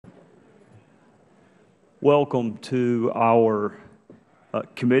Welcome to our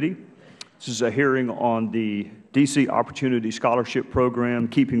committee. This is a hearing on the DC Opportunity Scholarship Program,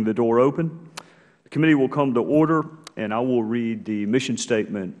 Keeping the Door Open. The committee will come to order, and I will read the mission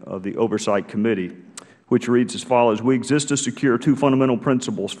statement of the Oversight Committee, which reads as follows. We exist to secure two fundamental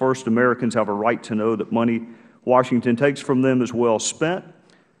principles. First, Americans have a right to know that money Washington takes from them is well spent.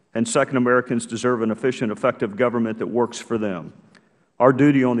 And second, Americans deserve an efficient, effective government that works for them. Our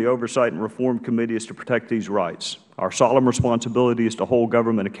duty on the Oversight and Reform Committee is to protect these rights. Our solemn responsibility is to hold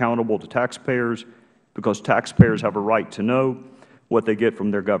government accountable to taxpayers because taxpayers have a right to know what they get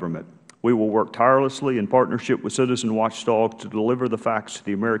from their government. We will work tirelessly in partnership with citizen watchdogs to deliver the facts to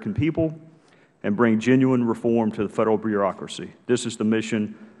the American people and bring genuine reform to the federal bureaucracy. This is the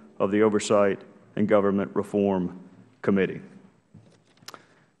mission of the Oversight and Government Reform Committee.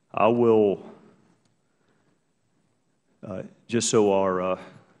 I will just so our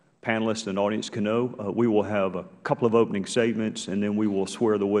panelists and audience can know, we will have a couple of opening statements, and then we will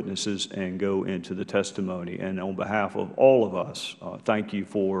swear the witnesses and go into the testimony. And on behalf of all of us, thank you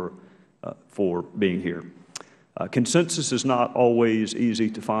for being here. Consensus is not always easy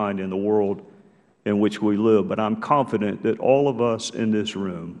to find in the world in which we live, but I'm confident that all of us in this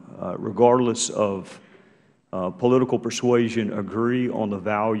room, regardless of political persuasion, agree on the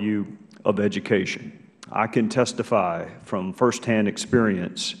value of education. I can testify from firsthand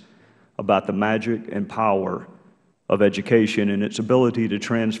experience about the magic and power of education and its ability to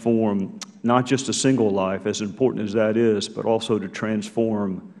transform not just a single life, as important as that is, but also to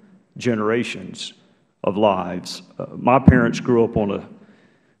transform generations of lives. My parents grew up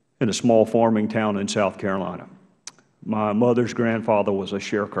in a small farming town in South Carolina. My mother's grandfather was a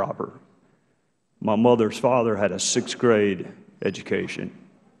sharecropper. My mother's father had a sixth grade education.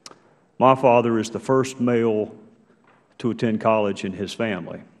 My father is the first male to attend college in his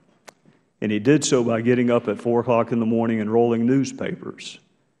family. And he did so by getting up at 4 o'clock in the morning and rolling newspapers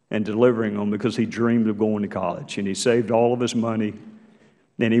and delivering them because he dreamed of going to college. And he saved all of his money.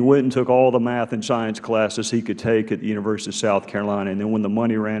 And he went and took all the math and science classes he could take at the University of South Carolina. And then when the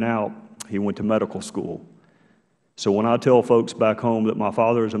money ran out, he went to medical school. So when I tell folks back home that my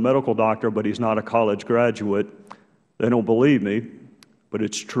father is a medical doctor, but he's not a college graduate, they don't believe me, but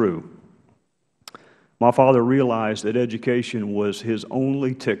it's true. My father realized that education was his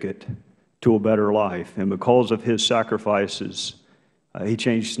only ticket to a better life, and because of his sacrifices, he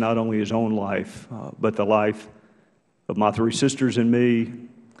changed not only his own life, but the life of my 3 sisters and me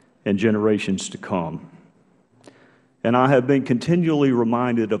and generations to come. And I have been continually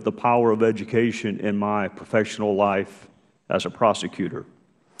reminded of the power of education in my professional life as a prosecutor.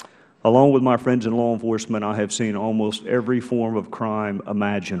 Along with my friends in law enforcement, I have seen almost every form of crime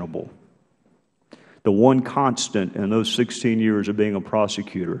imaginable. The one constant in those 16 years of being a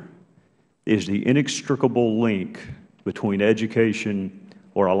prosecutor is the inextricable link between education,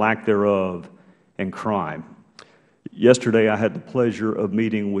 or a lack thereof, and crime. Yesterday, I had the pleasure of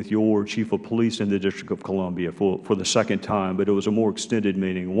meeting with your Chief of Police in the District of Columbia for the second time, but it was a more extended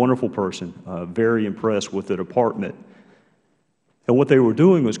meeting. Wonderful person, very impressed with the department. And what they were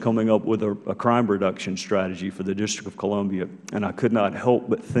doing was coming up with a crime reduction strategy for the District of Columbia. And I could not help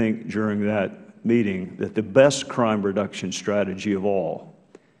but think during that meeting that the best crime reduction strategy of all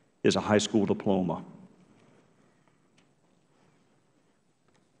is a high school diploma.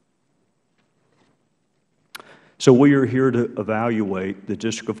 So we are here to evaluate the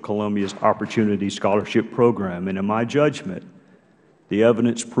District of Columbia's Opportunity Scholarship Program, and in my judgment, the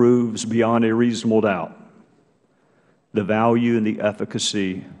evidence proves beyond a reasonable doubt the value and the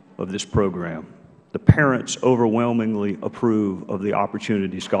efficacy of this program. The parents overwhelmingly approve of the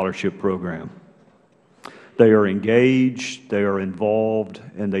Opportunity Scholarship Program. They are engaged, they are involved,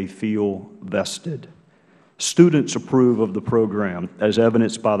 and they feel vested. Students approve of the program, as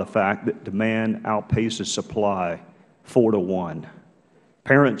evidenced by the fact that demand outpaces supply 4-to-1.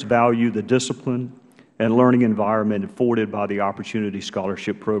 Parents value the discipline and learning environment afforded by the Opportunity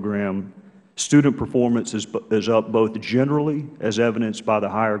Scholarship Program. Student performance is up both generally, as evidenced by the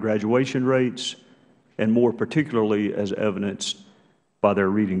higher graduation rates, and more particularly as evidenced by their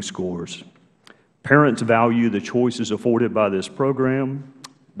reading scores. Parents value the choices afforded by this program.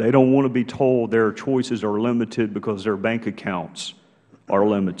 They don't want to be told their choices are limited because their bank accounts are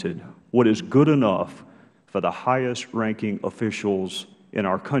limited. What is good enough for the highest ranking officials in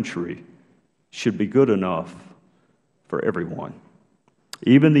our country should be good enough for everyone.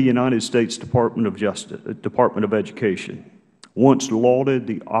 Even the United States Department of Education once lauded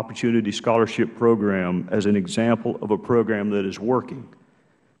the Opportunity Scholarship Program as an example of a program that is working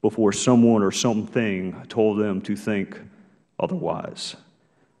before someone or something told them to think otherwise.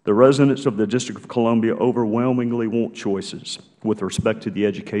 The residents of the District of Columbia overwhelmingly want choices with respect to the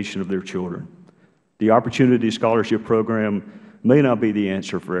education of their children. The Opportunity Scholarship Program may not be the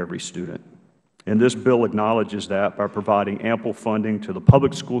answer for every student, and this bill acknowledges that by providing ample funding to the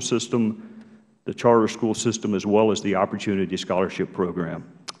public school system, the charter school system, as well as the Opportunity Scholarship Program.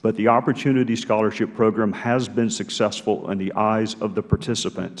 But the Opportunity Scholarship Program has been successful in the eyes of the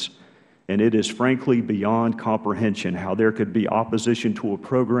participants, and it is frankly beyond comprehension how there could be opposition to a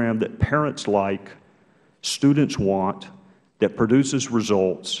program that parents like, students want, that produces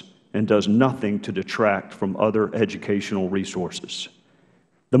results, and does nothing to detract from other educational resources.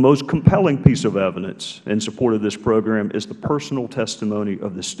 The most compelling piece of evidence in support of this program is the personal testimony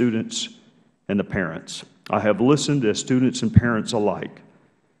of the students and the parents. I have listened as students and parents alike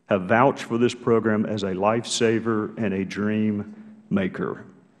have vouched for this program as a lifesaver and a dream maker.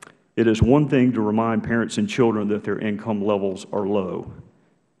 It is one thing to remind parents and children that their income levels are low.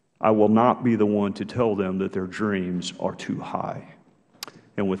 I will not be the one to tell them that their dreams are too high.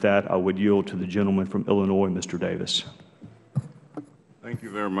 And with that, I would yield to the gentleman from Illinois, Mr. Davis. Thank you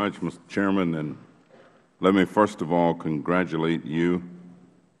very much, Mr. Chairman, and let me first of all congratulate you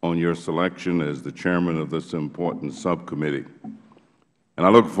on your selection as the chairman of this important subcommittee. And I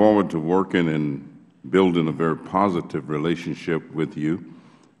look forward to working and building a very positive relationship with you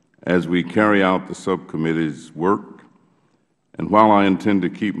as we carry out the subcommittee's work. And while I intend to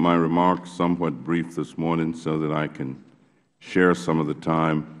keep my remarks somewhat brief this morning so that I can share some of the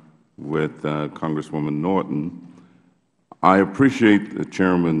time with Congresswoman Norton, I appreciate the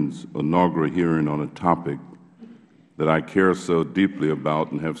Chairman's inaugural hearing on a topic that I care so deeply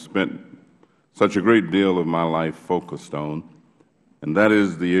about and have spent such a great deal of my life focused on, and that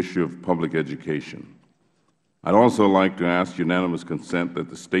is the issue of public education. I'd also like to ask unanimous consent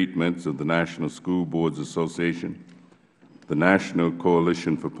that the statements of the National School Boards Association, the National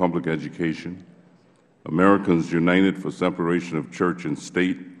Coalition for Public Education, Americans United for Separation of Church and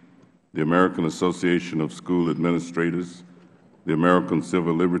State, the American Association of School Administrators, the American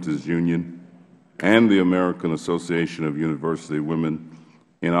Civil Liberties Union, and the American Association of University Women,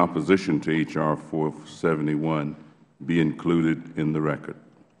 in opposition to H.R. 471, be included in the record.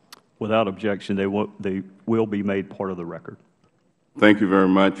 Without objection, they will be made part of the record. Thank you very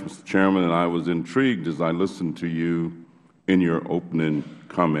much, Mr. Chairman, and I was intrigued as I listened to you in your opening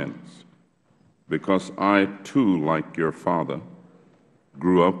comments, because I, too, like your father,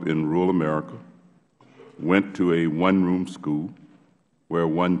 grew up in rural America, went to a one-room school where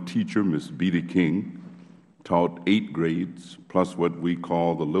one teacher, Miss Beatty King, taught 8 grades, plus what we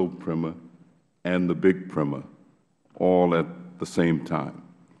call the little primer and the big primer, all at the same time.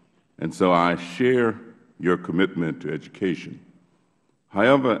 And so I share your commitment to education.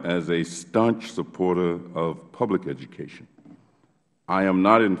 However, as a staunch supporter of public education, I am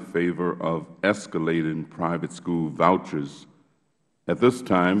not in favor of escalating private school vouchers at this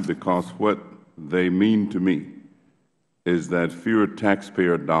time, because what they mean to me is that fewer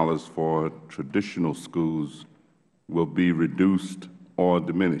taxpayer dollars for traditional schools will be reduced or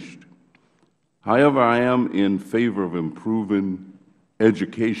diminished. However, I am in favor of improving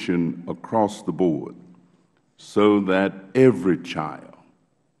education across the board so that every child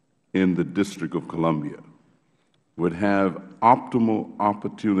in the District of Columbia would have optimal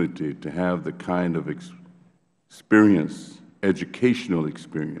opportunity to have the kind of educational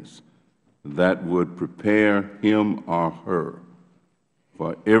experience that would prepare him or her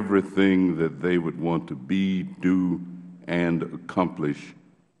for everything that they would want to be, do, and accomplish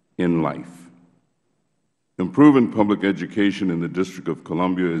in life. Improving public education in the District of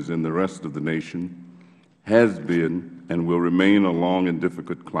Columbia, as in the rest of the nation, has been and will remain a long and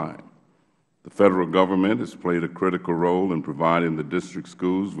difficult climb. The Federal Government has played a critical role in providing the district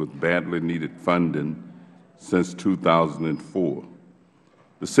schools with badly needed funding since 2004.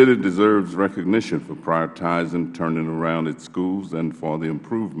 The city deserves recognition for prioritizing turning around its schools and for the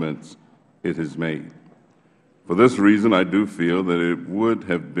improvements it has made. For this reason, I do feel that it would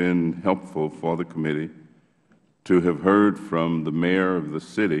have been helpful for the committee to have heard from the mayor of the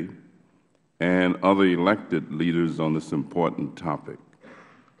city and other elected leaders on this important topic.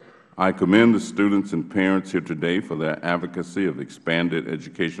 I commend the students and parents here today for their advocacy of expanded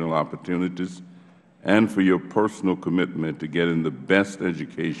educational opportunities and for your personal commitment to getting the best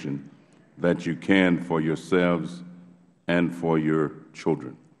education that you can for yourselves and for your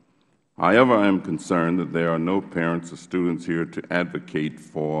children. However, I am concerned that there are no parents or students here to advocate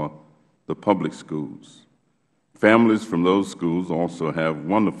for the public schools. Families from those schools also have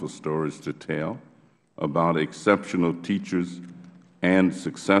wonderful stories to tell about exceptional teachers and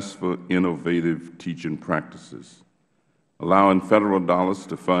successful, innovative teaching practices. Allowing Federal dollars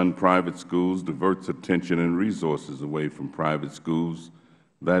to fund private schools diverts attention and resources away from private schools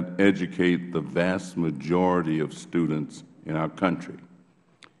that educate the vast majority of students in our country.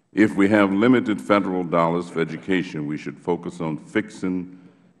 If we have limited Federal dollars for education, we should focus on fixing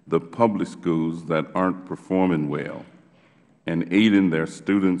the public schools that aren't performing well and aiding their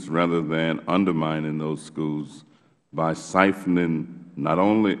students rather than undermining those schools by siphoning not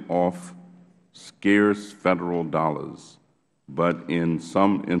only off scarce Federal dollars, but in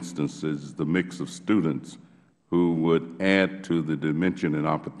some instances the mix of students who would add to the dimension and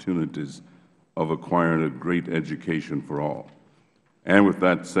opportunities of acquiring a great education for all. And with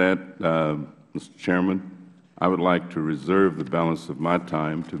that said, Mr. Chairman, I would like to reserve the balance of my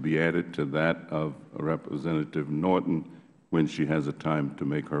time to be added to that of Representative Norton when she has a time to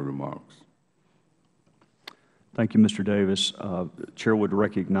make her remarks. Thank you, Mr. Davis. The Chair would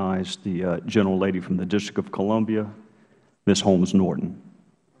recognize the gentlelady from the District of Columbia, Ms. Holmes Norton.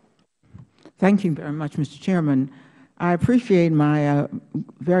 Thank you very much, Mr. Chairman. I appreciate my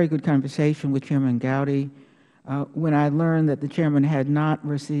very good conversation with Chairman Gowdy. When I learned that the Chairman had not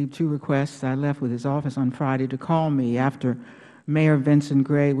received 2 requests, I left with his office on Friday to call me after Mayor Vincent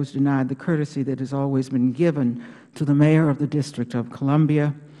Gray was denied the courtesy that has always been given to the Mayor of the District of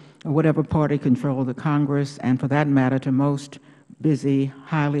Columbia, or whatever party controlled the Congress, and for that matter to most busy,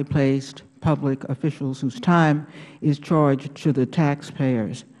 highly placed public officials whose time is charged to the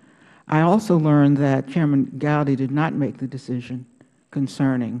taxpayers. I also learned that Chairman Gowdy did not make the decision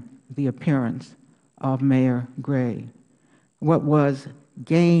concerning the appearance of Mayor Gray. What was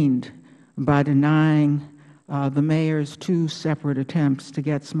gained by denying the Mayor's 2 separate attempts to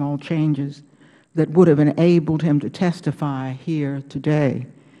get small changes that would have enabled him to testify here today,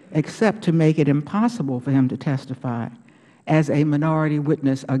 except to make it impossible for him to testify as a minority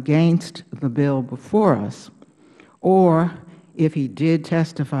witness against the bill before us, or, if he did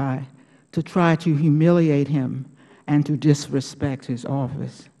testify, to try to humiliate him and to disrespect his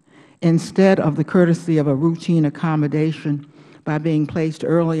office. Instead of the courtesy of a routine accommodation by being placed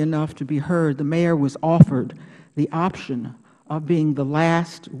early enough to be heard, the Mayor was offered the option of being the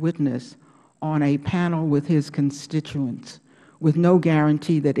last witness on a panel with his constituents, with no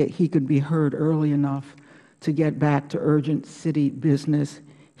guarantee that he could be heard early enough to get back to urgent city business.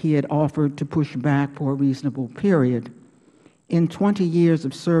 He had offered to push back for a reasonable period. In 20 years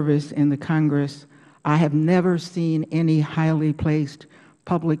of service in the Congress, I have never seen any highly placed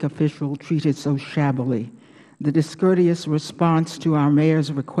public official treated so shabbily. The discourteous response to our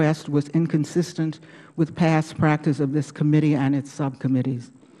Mayor's request was inconsistent with past practice of this committee and its subcommittees.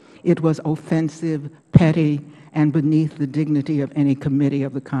 It was offensive, petty, and beneath the dignity of any committee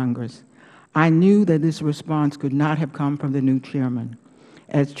of the Congress. I knew that this response could not have come from the new chairman.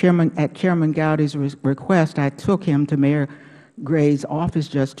 At Chairman Gowdy's request, I took him to Mayor Gray's office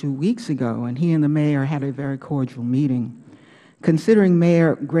just 2 weeks ago, and he and the Mayor had a very cordial meeting. Considering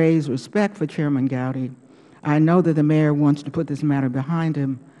Mayor Gray's respect for Chairman Gowdy, I know that the Mayor wants to put this matter behind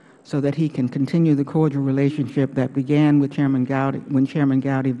him so that he can continue the cordial relationship that began with Chairman Gowdy when Chairman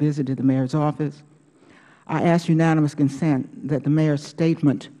Gowdy visited the Mayor's office. I ask unanimous consent that the Mayor's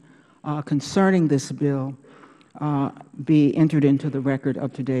statement concerning this bill be entered into the record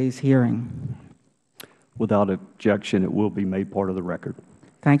of today's hearing. Without objection, it will be made part of the record.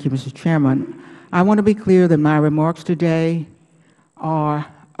 Thank you, Mr. Chairman. I want to be clear that my remarks today are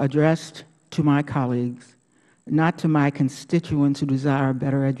addressed to my colleagues, not to my constituents who desire a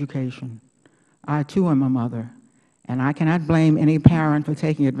better education. I, too, am a mother, and I cannot blame any parent for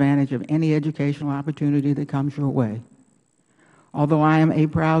taking advantage of any educational opportunity that comes your way. Although I am a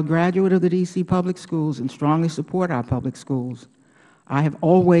proud graduate of the D.C. public schools and strongly support our public schools, I have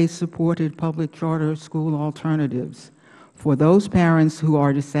always supported public charter school alternatives for those parents who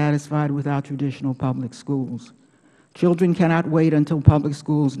are dissatisfied with our traditional public schools. Children cannot wait until public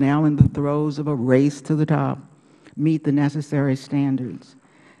schools, now in the throes of a race to the top, meet the necessary standards.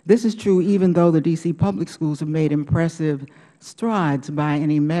 This is true even though the D.C. public schools have made impressive strides by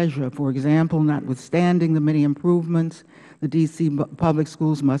any measure. For example, notwithstanding the many improvements the D.C. public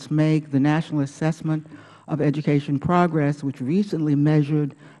schools must make, the National Assessment of Education Progress, which recently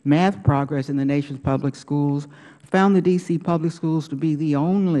measured math progress in the nation's public schools, found the D.C. public schools to be the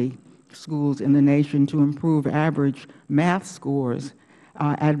only schools in the nation to improve average math scores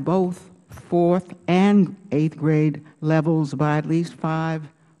at both 4th and 8th grade levels by at least 5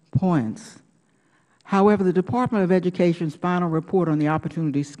 points. However, the Department of Education's final report on the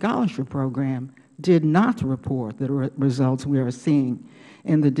Opportunity Scholarship Program did not report the results we are seeing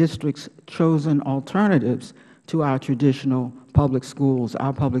in the district's chosen alternatives to our traditional public schools,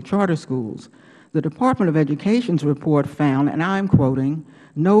 our public charter schools. The Department of Education's report found, and I'm quoting,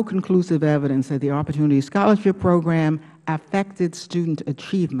 "no conclusive evidence that the Opportunity Scholarship Program affected student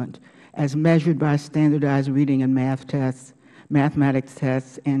achievement as measured by standardized reading and mathematics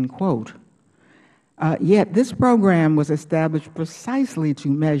tests," end quote. Yet this program was established precisely to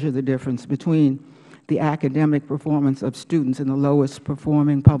measure the difference between the academic performance of students in the lowest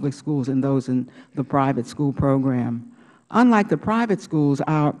performing public schools and those in the private school program. Unlike the private schools,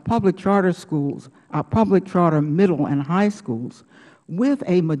 our public charter middle and high schools, with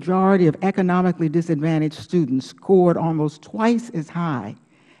a majority of economically disadvantaged students, scored almost twice as high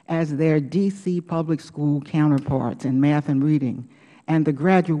as their D.C. public school counterparts in math and reading, and the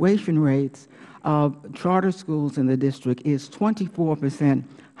graduation rates of charter schools in the district is 24%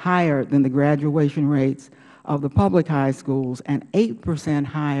 higher than the graduation rates of the public high schools and 8%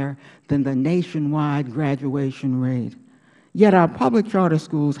 higher than the nationwide graduation rate. Yet our public charter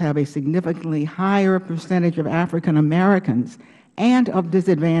schools have a significantly higher percentage of African Americans and of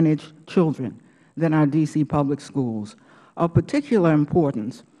disadvantaged children than our D.C. public schools. Of particular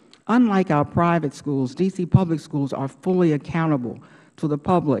importance, unlike our private schools, D.C. public schools are fully accountable to the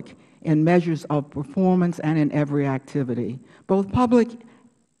public in measures of performance and in every activity. Both public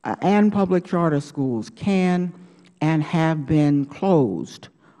and public charter schools can and have been closed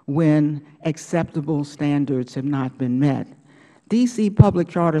when acceptable standards have not been met. D.C. public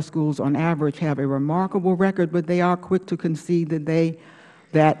charter schools on average have a remarkable record, but they are quick to concede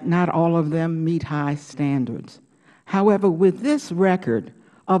that not all of them meet high standards. However, with this record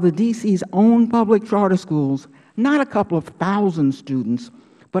of the D.C.'s own public charter schools, not a couple of thousand students,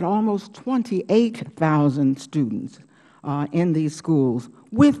 but almost 28,000 students in these schools.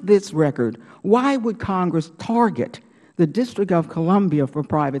 With this record, why would Congress target the District of Columbia for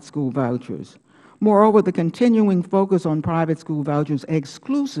private school vouchers? Moreover, the continuing focus on private school vouchers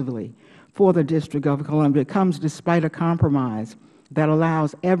exclusively for the District of Columbia comes despite a compromise that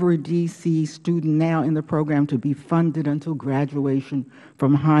allows every D.C. student now in the program to be funded until graduation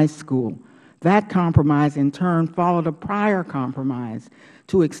from high school. That compromise, in turn, followed a prior compromise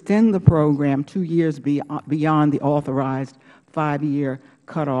to extend the program 2 years beyond the authorized 5-year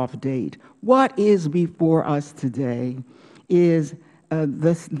cutoff date. What is before us today is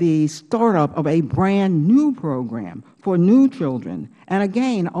the startup of a brand new program for new children, and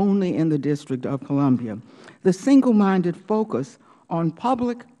again, only in the District of Columbia. The single-minded focus on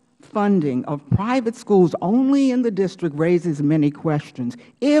public funding of private schools only in the district raises many questions.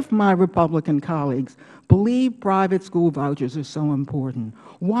 If my Republican colleagues believe private school vouchers are so important,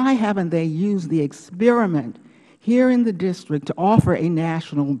 why haven't they used the experiment here in the district to offer a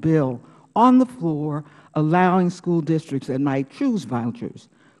national bill on the floor allowing school districts that might choose vouchers?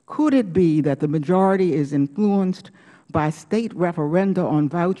 Could it be that the majority is influenced by state referenda on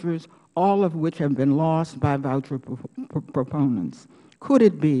vouchers, all of which have been lost by voucher proponents? Could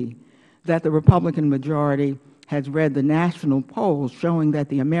it be that the Republican majority has read the national polls showing that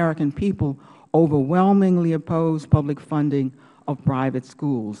the American people overwhelmingly oppose public funding of private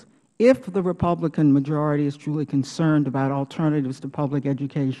schools? If the Republican majority is truly concerned about alternatives to public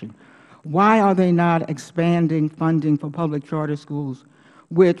education, why are they not expanding funding for public charter schools,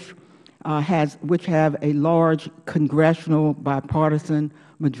 which have a large congressional bipartisan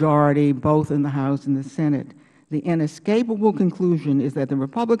majority both in the House and the Senate? The inescapable conclusion is that the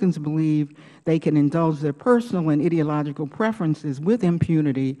Republicans believe they can indulge their personal and ideological preferences with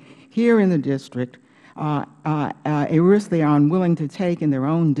impunity here in the district, a risk they are unwilling to take in their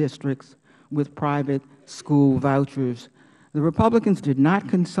own districts with private school vouchers. The Republicans did not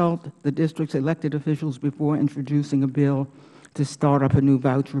consult the district's elected officials before introducing a bill to start up a new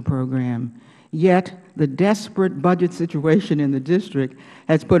voucher program. Yet, the desperate budget situation in the district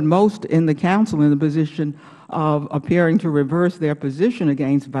has put most in the council in the position of appearing to reverse their position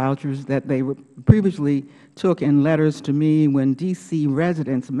against vouchers that they previously took in letters to me when D.C.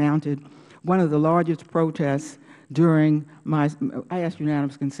 residents mounted one of the largest protests during my – I ask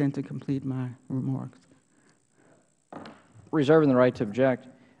unanimous consent to complete my remarks. Reserving the right to object.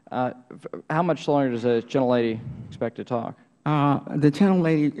 How much longer does the gentlelady expect to talk? The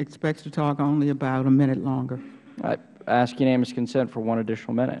gentlelady expects to talk only about a minute longer. I ask unanimous consent for 1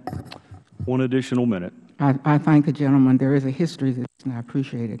 additional minute. 1 additional minute. I thank the gentleman. There is a history to this, and I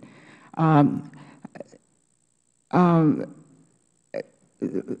appreciate it.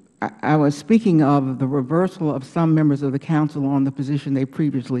 I was speaking of the reversal of some members of the council on the position they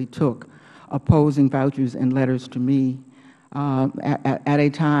previously took, opposing vouchers in letters to me at a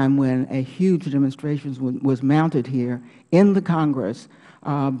time when a huge demonstration was mounted here in the Congress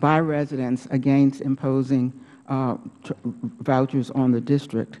by residents against imposing vouchers on the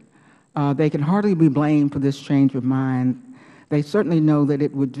district. They can hardly be blamed for this change of mind. They certainly know that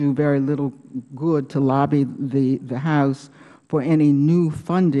it would do very little good to lobby the House for any new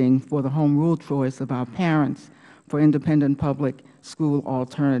funding for the home rule choice of our parents for independent public school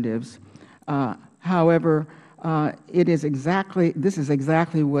alternatives. However, this is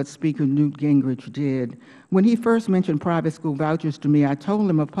exactly what Speaker Newt Gingrich did. When he first mentioned private school vouchers to me, I told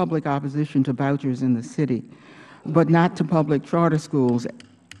him of public opposition to vouchers in the city, but not to public charter schools.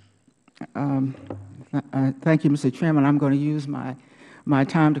 Thank you, Mr. Chairman. I'm going to use my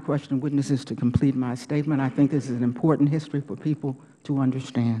time to question witnesses to complete my statement. I think this is an important history for people to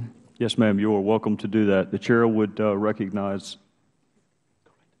understand. Yes, ma'am, you are welcome to do that. The Chair would recognize.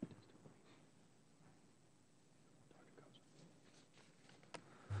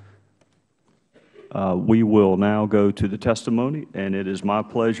 We will now go to the testimony, and it is my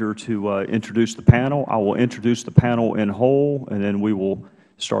pleasure to introduce the panel. I will introduce the panel in whole, and then we will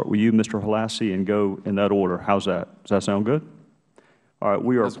start with you, Mr. Holassie, and go in that order. How's that? Does that sound good? All right,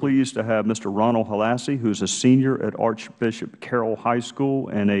 we are pleased to have Mr. Ronald Holassie, who is a senior at Archbishop Carroll High School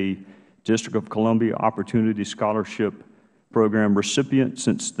and a District of Columbia Opportunity Scholarship Program recipient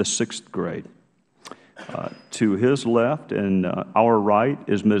since the 6th grade. To his left and our right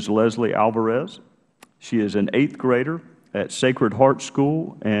is Ms. Leslie Alvarez. She is an 8th grader at Sacred Heart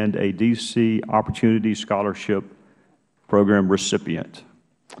School and a DC Opportunity Scholarship Program recipient.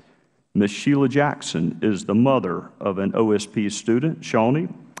 Ms. Sheila Jackson is the mother of an OSP student, Shawnee,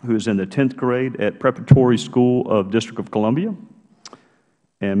 who is in the 10th grade at Preparatory School of District of Columbia.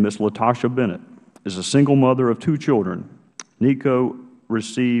 And Ms. Latasha Bennett is a single mother of 2 children. Nico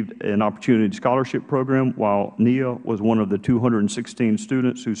received an opportunity scholarship program, while Nia was one of the 216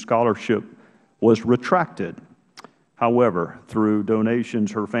 students whose scholarship was retracted. However, through donations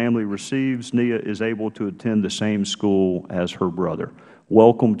her family receives, Nia is able to attend the same school as her brother.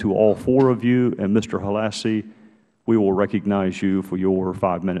 Welcome to all 4 of you, and Mr. Holassie, we will recognize you for your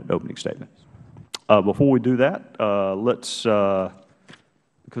 5-minute opening statements. Before we do that,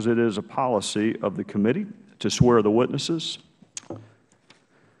 because it is a policy of the committee to swear the witnesses,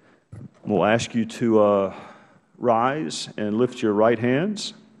 we'll ask you to rise and lift your right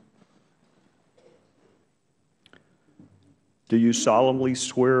hands. Do you solemnly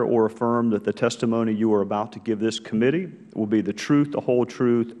swear or affirm that the testimony you are about to give this committee will be the truth, the whole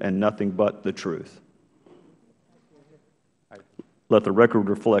truth, and nothing but the truth? Let the record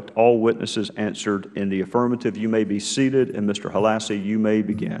reflect all witnesses answered in the affirmative. You may be seated, and Mr. Holassie, you may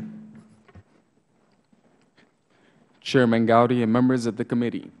begin. Chairman Gowdy and members of the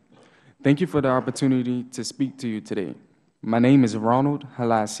committee, thank you for the opportunity to speak to you today. My name is Ronald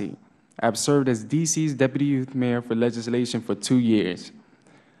Holassie. I have served as DC's Deputy Youth Mayor for legislation for 2 years.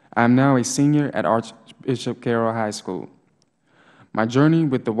 I am now a senior at Archbishop Carroll High School. My journey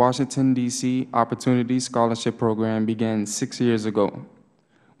with the Washington, D.C. Opportunity Scholarship Program began 6 years ago,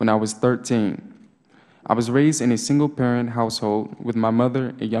 when I was 13. I was raised in a single-parent household with my mother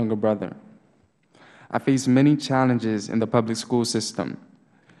and younger brother. I faced many challenges in the public school system.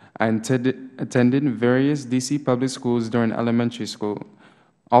 I attended various D.C. public schools during elementary school.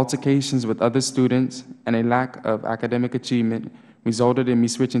 Altercations with other students and a lack of academic achievement resulted in me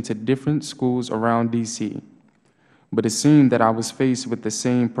switching to different schools around D.C., but it seemed that I was faced with the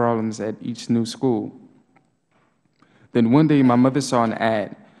same problems at each new school. Then one day, my mother saw an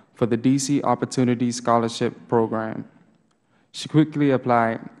ad for the D.C. Opportunity Scholarship Program. She quickly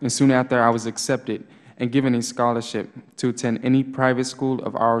applied, and soon after, I was accepted and given a scholarship to attend any private school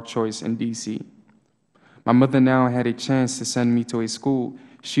of our choice in D.C. My mother now had a chance to send me to a school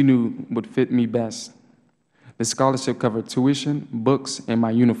she knew would fit me best. The scholarship covered tuition, books, and my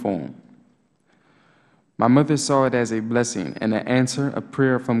uniform. My mother saw it as a blessing and an answer, a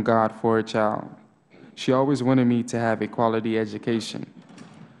prayer from God for her child. She always wanted me to have a quality education.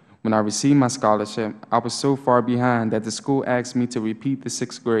 When I received my scholarship, I was so far behind that the school asked me to repeat the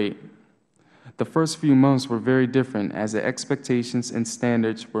 6th grade. The first few months were very different, as the expectations and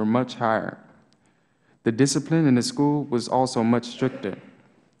standards were much higher. The discipline in the school was also much stricter.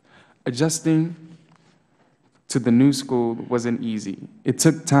 Adjusting to the new school wasn't easy. It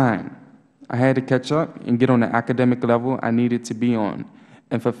took time. I had to catch up and get on the academic level I needed to be on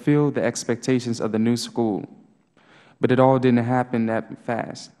and fulfill the expectations of the new school. But it all didn't happen that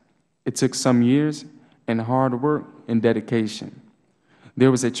fast. It took some years and hard work and dedication. There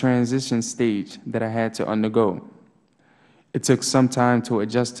was a transition stage that I had to undergo. It took some time to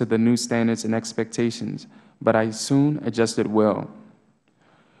adjust to the new standards and expectations, but I soon adjusted well.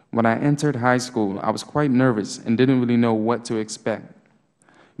 When I entered high school, I was quite nervous and didn't really know what to expect.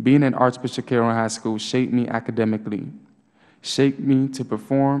 Being at Archbishop Carroll High School shaped me academically. shaped me to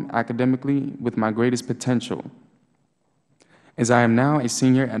perform academically with my greatest potential. As I am now a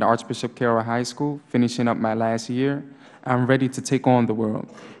senior at Archbishop Carroll High School, finishing up my last year, I'm ready to take on the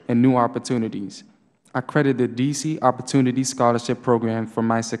world and new opportunities. I credit the DC Opportunity Scholarship Program for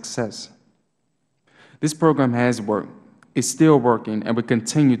my success. This program has worked, is still working, and will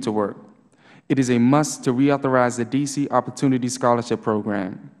continue to work. It is a must to reauthorize the DC Opportunity Scholarship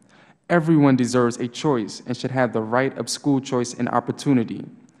Program. Everyone deserves a choice and should have the right of school choice and opportunity.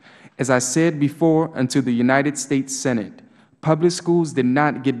 As I said before unto the United States Senate, public schools did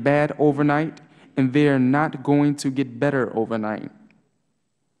not get bad overnight, and they are not going to get better overnight.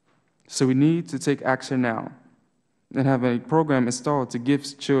 So we need to take action now and have a program installed to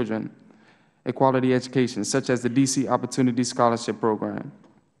give children a quality education, such as the DC Opportunity Scholarship Program.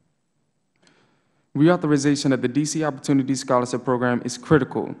 Reauthorization of the DC Opportunity Scholarship Program is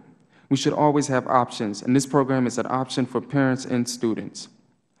critical. We should always have options, and this program is an option for parents and students.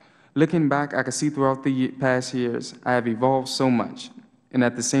 Looking back, I can see throughout the past years, I have evolved so much, and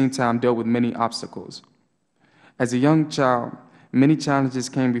at the same time dealt with many obstacles. As a young child, many challenges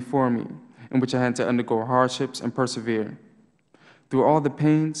came before me, in which I had to undergo hardships and persevere. Through all the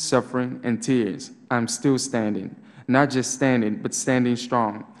pain, suffering, and tears, I'm still standing, not just standing, but standing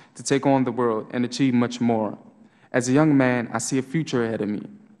strong, to take on the world and achieve much more. As a young man, I see a future ahead of me,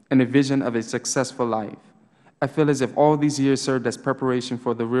 and a vision of a successful life. I feel as if all these years served as preparation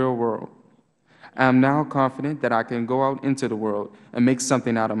for the real world. I am now confident that I can go out into the world and make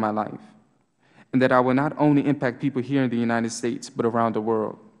something out of my life, and that I will not only impact people here in the United States, but around the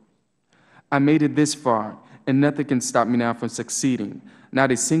world. I made it this far, and nothing can stop me now from succeeding.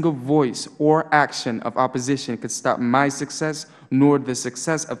 Not a single voice or action of opposition could stop my success, nor the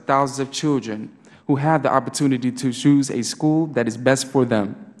success of thousands of children who have the opportunity to choose a school that is best for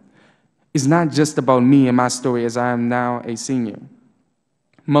them. It's not just about me and my story, as I am now a senior,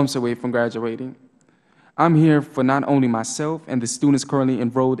 months away from graduating. I'm here for not only myself and the students currently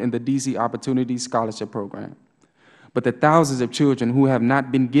enrolled in the DC Opportunity Scholarship Program, but the thousands of children who have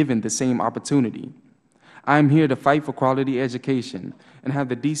not been given the same opportunity. I'm here to fight for quality education and have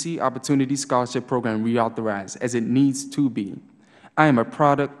the DC Opportunity Scholarship Program reauthorized as it needs to be. I am a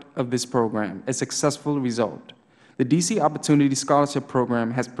product of this program, a successful result. The DC Opportunity Scholarship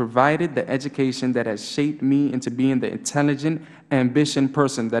Program has provided the education that has shaped me into being the intelligent, ambitious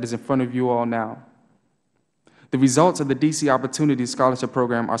person that is in front of you all now. The results of the DC Opportunity Scholarship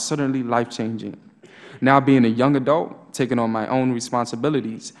Program are certainly life-changing. Now being a young adult, taking on my own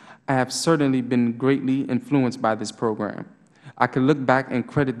responsibilities, I have certainly been greatly influenced by this program. I can look back and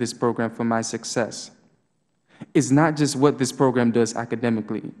credit this program for my success. It's not just what this program does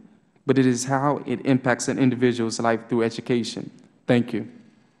academically, but it is how it impacts an individual's life through education. Thank you.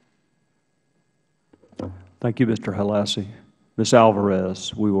 Thank you, Mr. Holassie. Ms.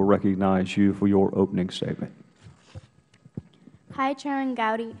 Alvarez, we will recognize you for your opening statement. Hi, Chairman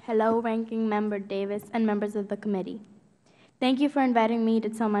Gowdy. Hello, Ranking Member Davis and members of the committee. Thank you for inviting me to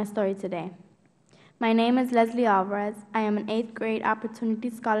tell my story today. My name is Leslie Alvarez. I am an 8th grade Opportunity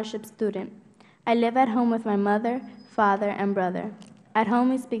Scholarship student. I live at home with my mother, father, and brother. At home,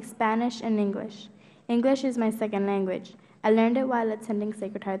 we speak Spanish and English. English is my second language. I learned it while attending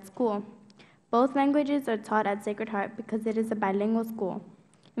Sacred Heart School. Both languages are taught at Sacred Heart because it is a bilingual school.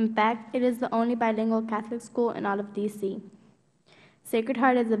 In fact, it is the only bilingual Catholic school in all of DC. Sacred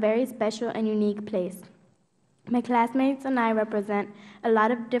Heart is a very special and unique place. My classmates and I represent a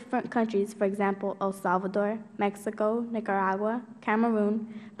lot of different countries, for example, El Salvador, Mexico, Nicaragua,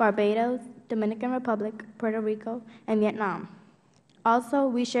 Cameroon, Barbados, Dominican Republic, Puerto Rico, and Vietnam. Also,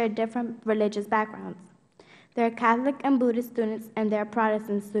 we share different religious backgrounds. There are Catholic and Buddhist students, and there are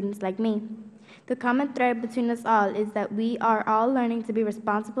Protestant students like me. The common thread between us all is that we are all learning to be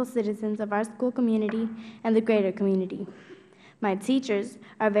responsible citizens of our school community and the greater community. My teachers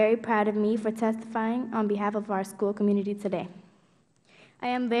are very proud of me for testifying on behalf of our school community today. I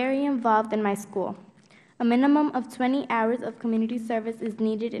am very involved in my school. A minimum of 20 hours of community service is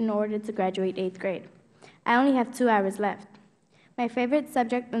needed in order to graduate 8th grade. I only have 2 hours left. My favorite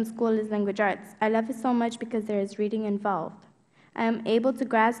subject in school is language arts. I love it so much because there is reading involved. I am able to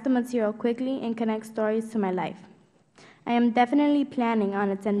grasp the material quickly and connect stories to my life. I am definitely planning on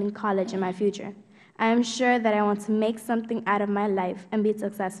attending college in my future. I am sure that I want to make something out of my life and be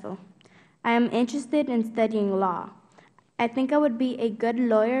successful. I am interested in studying law. I think I would be a good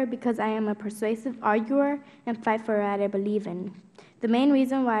lawyer because I am a persuasive arguer and fight for what I believe in. The main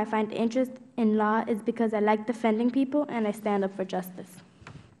reason why I find interest in law is because I like defending people and I stand up for justice.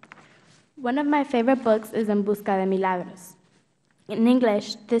 One of my favorite books is En Busca de Milagros. In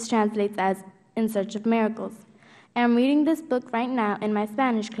English, this translates as In Search of Miracles. I am reading this book right now in my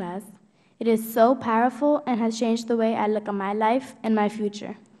Spanish class. It is so powerful and has changed the way I look at my life and my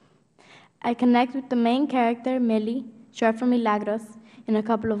future. I connect with the main character, Millie, short for Milagros, in a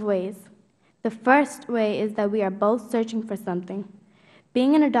couple of ways. The first way is that we are both searching for something.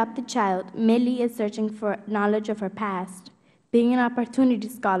 Being an adopted child, Millie is searching for knowledge of her past. Being an opportunity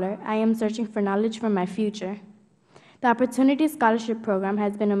scholar, I am searching for knowledge for my future. The Opportunity Scholarship Program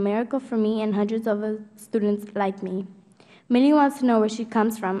has been a miracle for me and hundreds of students like me. Millie wants to know where she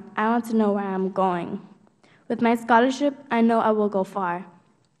comes from. I want to know where I'm going. With my scholarship, I know I will go far.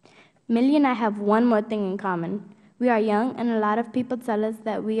 Millie and I have one more thing in common. We are young, and a lot of people tell us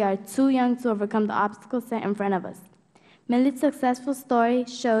that we are too young to overcome the obstacles set in front of us. Millie's successful story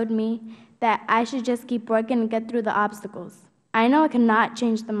showed me that I should just keep working and get through the obstacles. I know I cannot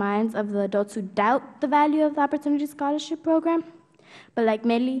change the minds of the adults who doubt the value of the Opportunity Scholarship Program, but like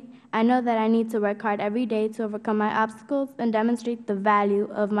Millie, I know that I need to work hard every day to overcome my obstacles and demonstrate the value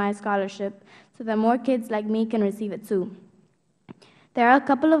of my scholarship so that more kids like me can receive it too. There are a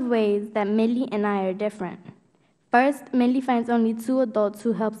couple of ways that Millie and I are different. First, Millie finds only 2 adults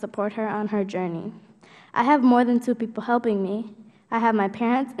who help support her on her journey. I have more than 2 people helping me. I have my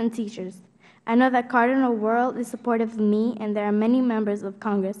parents and teachers. I know that Cardinal World is supportive of me, and there are many members of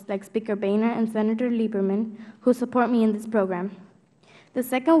Congress, like Speaker Boehner and Senator Lieberman, who support me in this program. The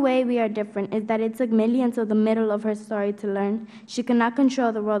second way we are different is that it took Millie until the middle of her story to learn she could not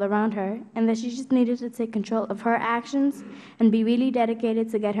control the world around her, and that she just needed to take control of her actions and be really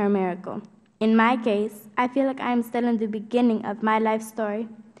dedicated to get her miracle. In my case, I feel like I am still in the beginning of my life story.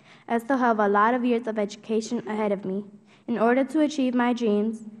 I still have a lot of years of education ahead of me in order to achieve my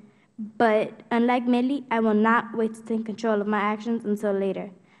dreams, but unlike Millie, I will not wait to take control of my actions until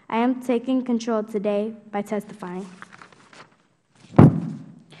later. I am taking control today by testifying.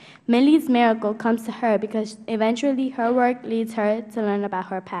 Millie's miracle comes to her because eventually her work leads her to learn about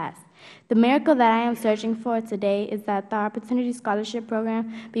her past. The miracle that I am searching for today is that the Opportunity Scholarship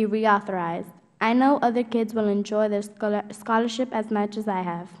Program be reauthorized. I know other kids will enjoy their scholarship as much as I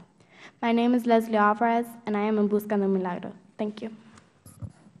have. My name is Leslie Alvarez, and I am en busca de un milagro. Thank you.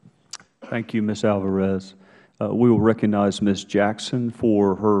 Thank you, Ms. Alvarez. We will recognize Ms. Jackson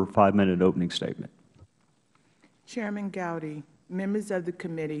for her 5-minute opening statement. Chairman Gowdy, members of the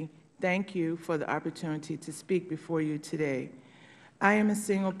committee, thank you for the opportunity to speak before you today. I am a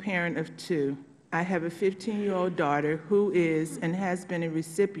single parent of 2. I have a 15-year-old daughter who is and has been a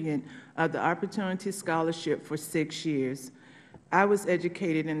recipient of the Opportunity Scholarship for 6 years. I was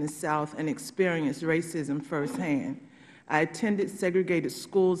educated in the South and experienced racism firsthand. I attended segregated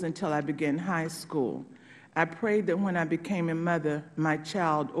schools until I began high school. I prayed that when I became a mother, my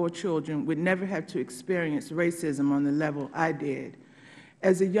child or children would never have to experience racism on the level I did.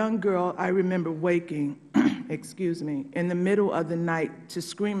 As a young girl, I remember waking in the middle of the night to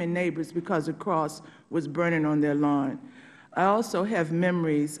scream at neighbors because a cross was burning on their lawn. I also have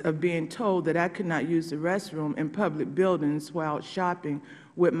memories of being told that I could not use the restroom in public buildings while shopping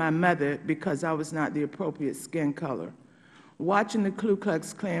with my mother because I was not the appropriate skin color. Watching the Ku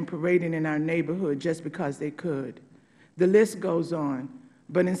Klux Klan parading in our neighborhood just because they could. The list goes on.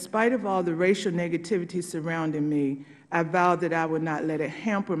 But in spite of all the racial negativity surrounding me, I vowed that I would not let it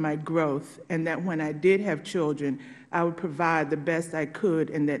hamper my growth, and that when I did have children, I would provide the best I could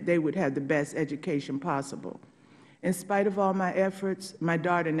and that they would have the best education possible. In spite of all my efforts, my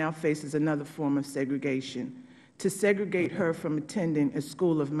daughter now faces another form of segregation. To segregate her from attending a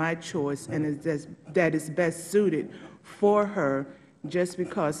school of my choice and that is best suited for her just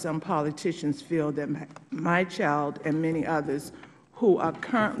because some politicians feel that my child and many others who are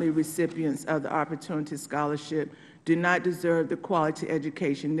currently recipients of the Opportunity Scholarship do not deserve the quality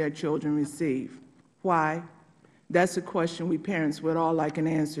education their children receive. Why? That's a question we parents would all like an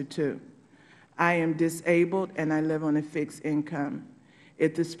answer to. I am disabled and I live on a fixed income.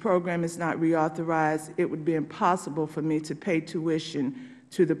 If this program is not reauthorized, it would be impossible for me to pay tuition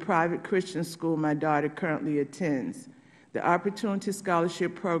to the private Christian school my daughter currently attends. The Opportunity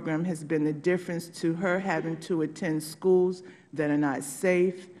Scholarship Program has been the difference to her having to attend schools that are not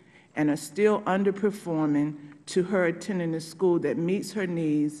safe and are still underperforming to her attending a school that meets her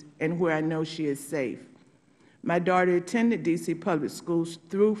needs and where I know she is safe. My daughter attended D.C. public schools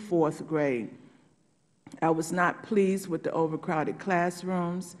through 4th grade. I was not pleased with the overcrowded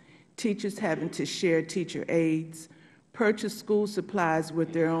classrooms, teachers having to share teacher aides, purchase school supplies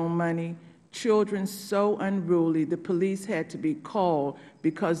with their own money, children so unruly the police had to be called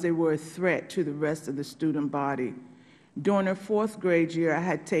because they were a threat to the rest of the student body. During her 4th grade year, I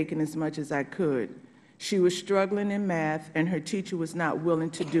had taken as much as I could. She was struggling in math, and her teacher was not willing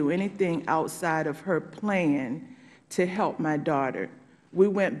to do anything outside of her plan to help my daughter. We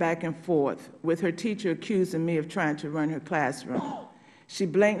went back and forth, with her teacher accusing me of trying to run her classroom. She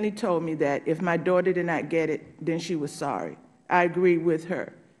blatantly told me that if my daughter did not get it, then she was sorry. I agreed with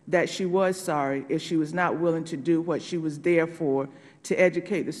her that she was sorry if she was not willing to do what she was there for, to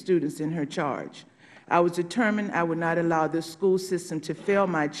educate the students in her charge. I was determined I would not allow this school system to fail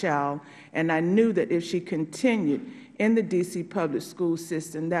my child, and I knew that if she continued in the D.C. public school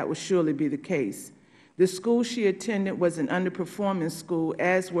system, that would surely be the case. The school she attended was an underperforming school,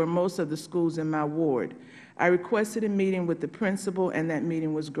 as were most of the schools in my ward. I requested a meeting with the principal, and that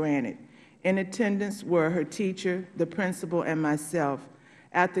meeting was granted. In attendance were her teacher, the principal, and myself.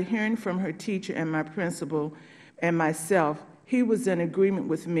 After hearing from her teacher and my principal and myself, he was in agreement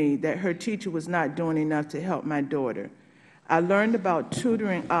with me that her teacher was not doing enough to help my daughter. I learned about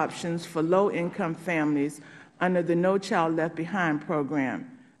tutoring options for low-income families under the No Child Left Behind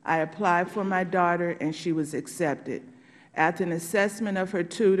program. I applied for my daughter, and she was accepted. After an assessment of her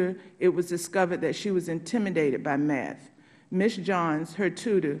tutor, it was discovered that she was intimidated by math. Ms. Johns, her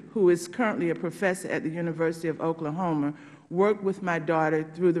tutor, who is currently a professor at the University of Oklahoma, worked with my daughter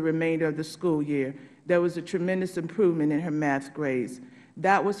through the remainder of the school year. There was a tremendous improvement in her math grades.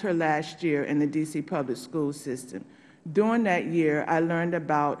 That was her last year in the D.C. public school system. During that year, I learned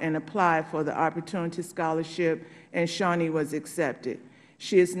about and applied for the Opportunity Scholarship, and Shawnee was accepted.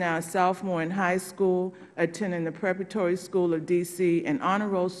 She is now a sophomore in high school, attending the Preparatory School of D.C., an honor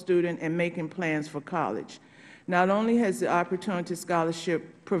roll student, and making plans for college. Not only has the Opportunity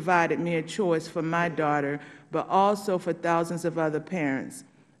Scholarship provided me a choice for my daughter, but also for thousands of other parents.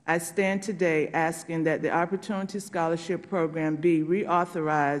 I stand today asking that the Opportunity Scholarship Program be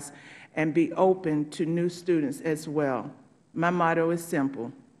reauthorized and be open to new students as well. My motto is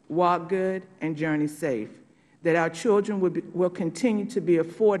simple: walk good and journey safe. That our children will continue to be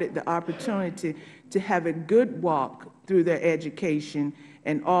afforded the opportunity to have a good walk through their education,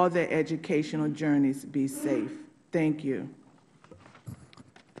 and all their educational journeys be safe. Thank you.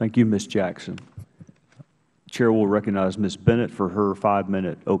 Thank you, Ms. Jackson. Chair will recognize Ms. Bennett for her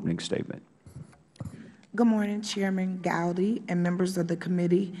 5-minute opening statement. Good morning, Chairman Gowdy and members of the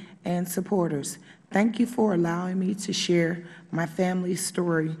committee and supporters. Thank you for allowing me to share my family's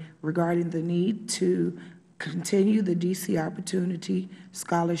story regarding the need to continue the D.C. Opportunity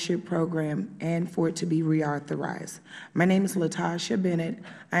Scholarship Program and for it to be reauthorized. My name is Latasha Bennett.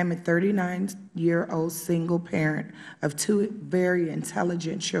 I am a 39-year-old single parent of 2 very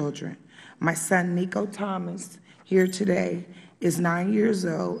intelligent children. My son, Nico Thomas, here today, is 9 years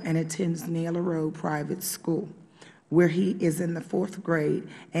old and attends Naylor Road Private School, where he is in the 4th grade,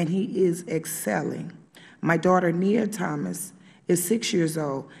 and he is excelling. My daughter, Nia Thomas, is 6 years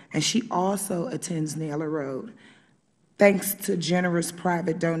old, and she also attends Naylor Road. Thanks to generous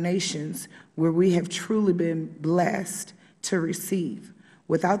private donations, where we have truly been blessed to receive.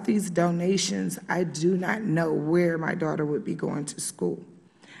 Without these donations, I do not know where my daughter would be going to school.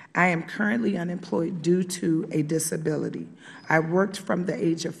 I am currently unemployed due to a disability. I worked from the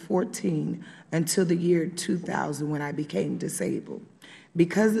age of 14 until the year 2000 when I became disabled.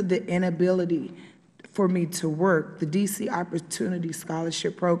 Because of the inability for me to work, the D.C. Opportunity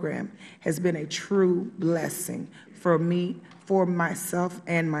Scholarship Program has been a true blessing for me, for myself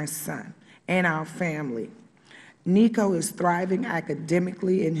and my son, and our family. Nico is thriving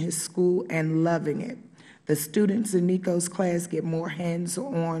academically in his school and loving it. The students in Nico's class get more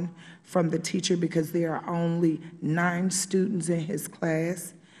hands-on from the teacher because there are only 9 students in his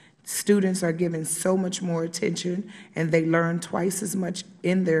class. Students are given so much more attention, and they learn twice as much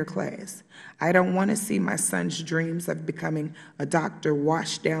in their class. I don't want to see my son's dreams of becoming a doctor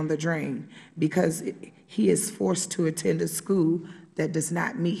wash down the drain because he is forced to attend a school that does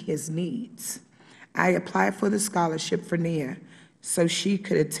not meet his needs. I applied for the scholarship for Nia so she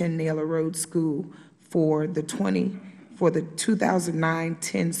could attend Naylor Road School for the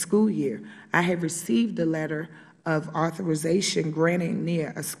 2009-10 school year. I have received a letter of authorization granting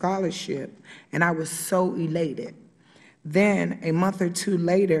Nia a scholarship, and I was so elated. Then, a month or 2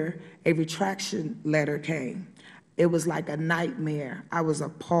 later, a retraction letter came. It was like a nightmare. I was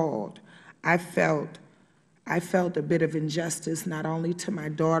appalled. I felt a bit of injustice, not only to my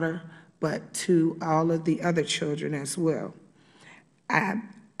daughter, but to all of the other children as well.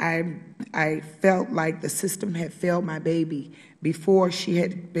 I felt like the system had failed my baby before she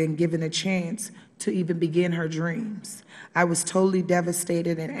had been given a chance to even begin her dreams. I was totally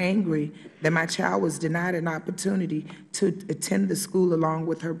devastated and angry that my child was denied an opportunity to attend the school along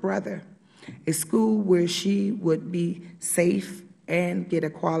with her brother, a school where she would be safe and get a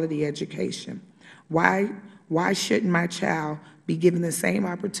quality education. Why shouldn't my child be given the same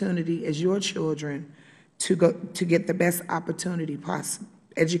opportunity as your children to get the best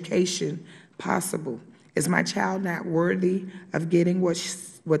education possible? Is my child not worthy of getting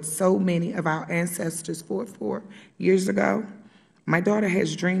what so many of our ancestors fought for years ago? My daughter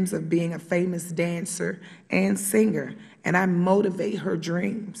has dreams of being a famous dancer and singer, and I motivate her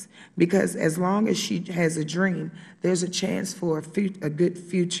dreams because as long as she has a dream, there's a chance for a good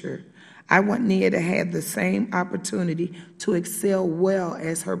future. I want Nia to have the same opportunity to excel well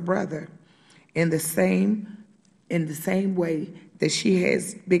as her brother. In the same way that she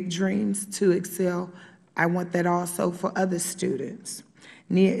has big dreams to excel, I want that also for other students.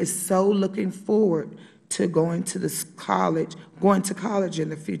 Nia is so looking forward to going to college in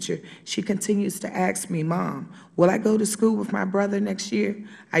the future. She continues to ask me, Mom, will I go to school with my brother next year?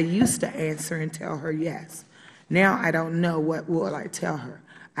 I used to answer and tell her yes. Now I don't know what will I tell her.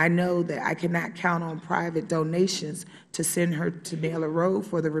 I know that I cannot count on private donations to send her to Naylor Road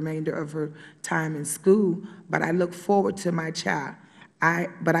for the remainder of her time in school, but I look forward to my child. I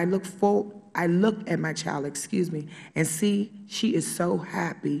look at my child, and see she is so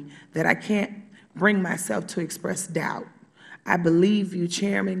happy that I can't bring myself to express doubt. I believe you,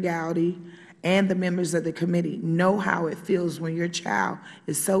 Chairman Gowdy, and the members of the committee know how it feels when your child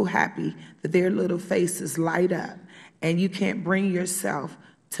is so happy that their little faces light up, and you can't bring yourself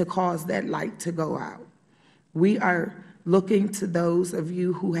to cause that light to go out. We are looking to those of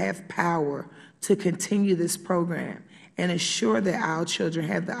you who have power to continue this program and ensure that our children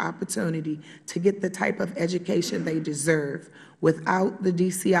have the opportunity to get the type of education they deserve. Without the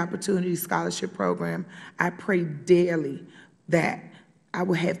DC Opportunity Scholarship Program, I pray daily that I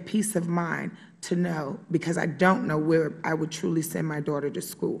will have peace of mind to know, because I don't know where I would truly send my daughter to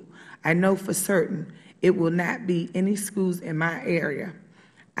school. I know for certain it will not be any schools in my area.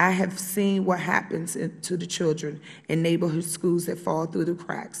 I have seen what happens to the children in neighborhood schools that fall through the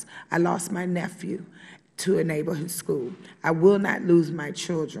cracks. I lost my nephew to a neighborhood school. I will not lose my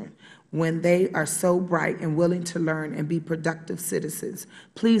children when they are so bright and willing to learn and be productive citizens.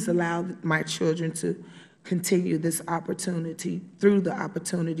 Please allow my children to continue this opportunity through the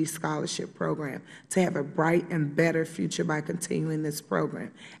Opportunity Scholarship Program to have a bright and better future by continuing this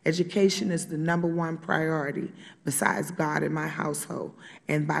program. Education is the #1 priority besides God in my household,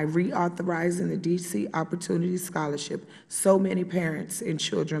 and by reauthorizing the DC Opportunity Scholarship, so many parents and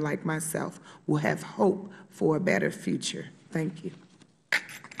children like myself will have hope for a better future. Thank you.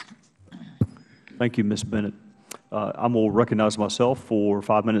 Thank you, Ms. Bennett. I'm going to recognize myself for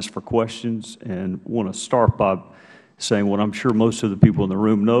 5 minutes for questions, and want to start by saying what I'm sure most of the people in the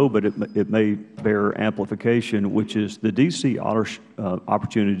room know, but it may bear amplification, which is the DC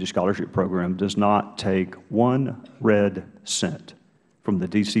Opportunity Scholarship Program does not take 1 red cent from the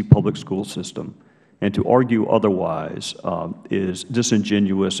DC public school system. And to argue otherwise is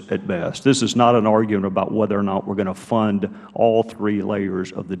disingenuous at best. This is not an argument about whether or not we're going to fund all 3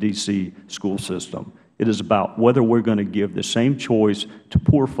 layers of the DC school system. It is about whether we're going to give the same choice to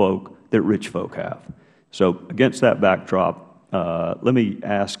poor folk that rich folk have. So against that backdrop, let me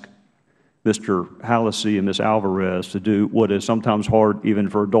ask Mr. Holassie and Ms. Alvarez to do what is sometimes hard even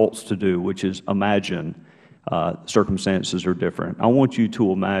for adults to do, which is imagine circumstances are different. I want you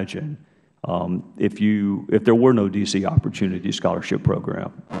to imagine if there were no DC Opportunity Scholarship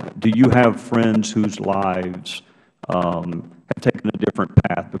Program, do you have friends whose lives have taken a different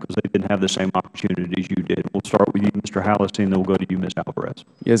path because they didn't have the same opportunities you did? We'll start with you, Mr. Holassie, and then we'll go to you, Ms. Alvarez.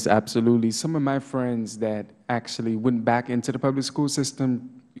 Yes, absolutely. Some of my friends that actually went back into the public school system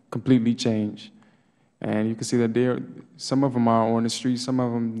completely changed. And you can see that some of them are on the street, some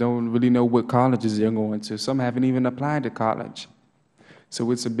of them don't really know what colleges they're going to. Some haven't even applied to college. So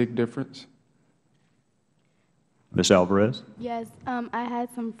it's a big difference. Ms. Alvarez? Yes, I had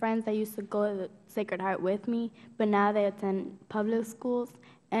some friends that used to go to the Sacred Heart with me, but now they attend public schools,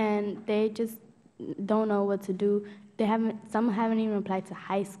 and they just don't know what to do. Some haven't even applied to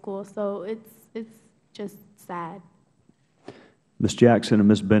high school, so it's just sad. Ms. Jackson and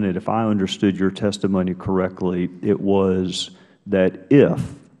Ms. Bennett, if I understood your testimony correctly, it was that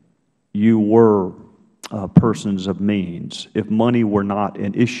if you were persons of means, if money were not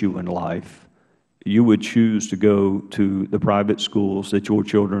an issue in life, you would choose to go to the private schools that your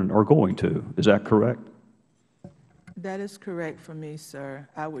children are going to. Is that correct? That is correct for me, sir.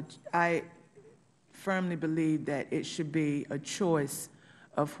 I firmly believe that it should be a choice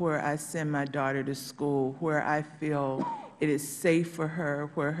of where I send my daughter to school, where I feel it is safe for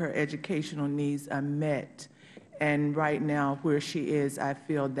her, where her educational needs are met. And right now, where she is, I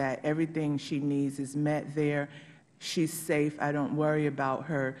feel that everything she needs is met there. She's safe. I don't worry about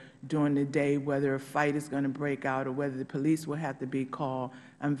her during the day, whether a fight is going to break out or whether the police will have to be called.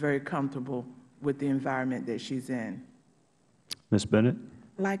 I'm very comfortable with the environment that she's in. Ms. Bennett?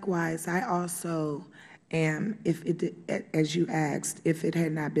 Likewise, I also am, as you asked, if it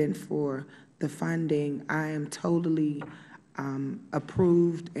had not been for the funding, I am totally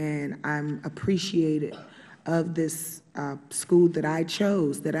approved and I'm appreciated of this school that I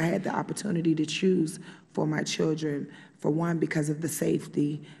chose, that I had the opportunity to choose for my children. For one, because of the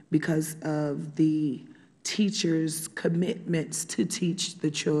safety, because of the teachers' commitments to teach the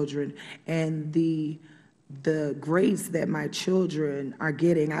children, and the grades that my children are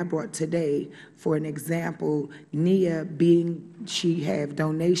getting. I brought today, for an example, Nia, she had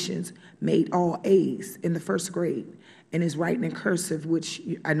donations, made all A's in the first grade, and is writing in cursive, which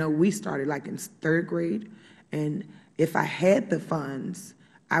I know we started like in third grade. And if I had the funds,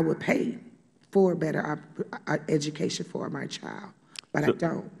 I would pay for a better education for my child, but I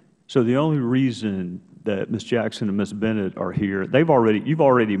don't. So the only reason that Ms. Jackson and Ms. Bennett are here, you've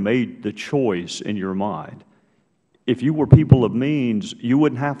already made the choice in your mind. If you were people of means, you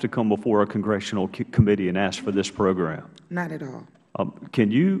wouldn't have to come before a congressional committee and ask for this program. Not at all. Can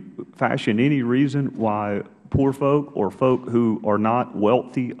you fashion any reason why poor folk or folk who are not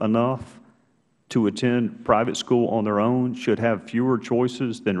wealthy enough to attend private school on their own should have fewer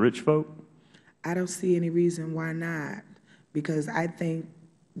choices than rich folk? I don't see any reason why not, because I think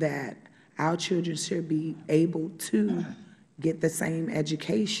that our children should be able to get the same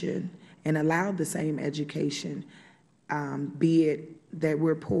education and allow the same education, be it that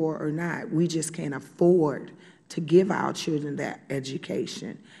we're poor or not. We just can't afford to give our children that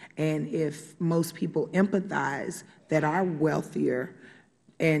education. And if most people empathize that are wealthier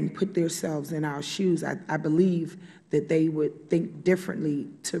and put themselves in our shoes, I believe that they would think differently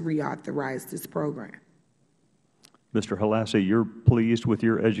to reauthorize this program. Mr. Holassie, you're pleased with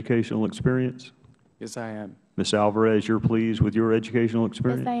your educational experience? Yes, I am. Ms. Alvarez, you're pleased with your educational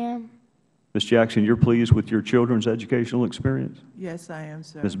experience? Yes, I am. Ms. Jackson, you're pleased with your children's educational experience? Yes, I am,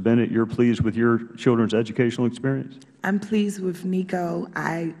 sir. Ms. Bennett, you're pleased with your children's educational experience? I'm pleased with Nico.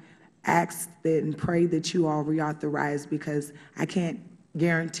 I ask that and pray that you all reauthorize, because I can't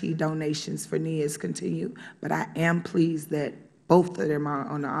guarantee donations for Nia's continue, but I am pleased that both of them are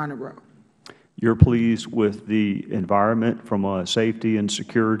on the honor roll. You're pleased with the environment from a safety and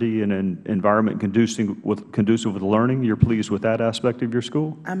security and an environment conducive with learning? You're pleased with that aspect of your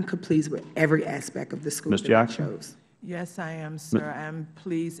school? I'm pleased with every aspect of the school Ms. that Jackson? I chose. Yes, I am, sir. I'm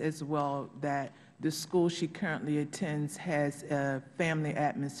pleased as well that the school she currently attends has a family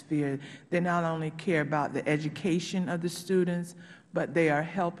atmosphere. They not only care about the education of the students, but they are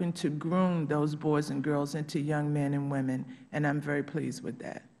helping to groom those boys and girls into young men and women, and I'm very pleased with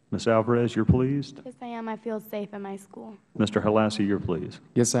that. Ms. Alvarez, you're pleased? Yes, I am. I feel safe at my school. Mr. Holassie, you're pleased?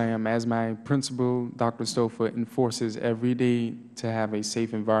 Yes, I am. As my principal, Dr. Stouffer, enforces every day to have a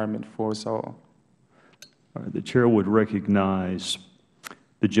safe environment for us all. All right, the chair would recognize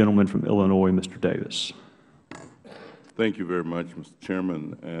the gentleman from Illinois, Mr. Davis. Thank you very much, Mr.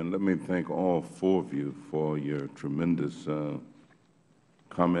 Chairman, and let me thank all four of you for your tremendous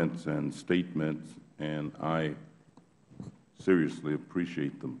comments and statements, and I seriously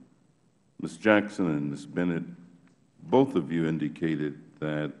appreciate them. Ms. Jackson and Ms. Bennett, both of you indicated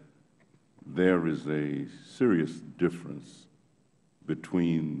that there is a serious difference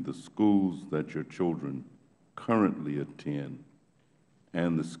between the schools that your children currently attend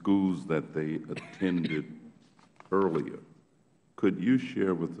and the schools that they attended earlier. Could you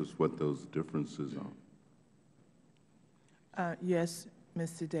share with us what those differences are? Yes,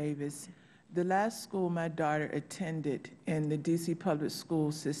 Mr. Davis. The last school my daughter attended in the D.C. public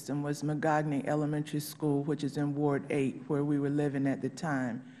school system was Magogny Elementary School, which is in Ward 8, where we were living at the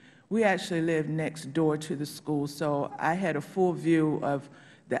time. We actually lived next door to the school, so I had a full view of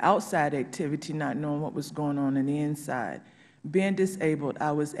the outside activity, not knowing what was going on the inside. Being disabled,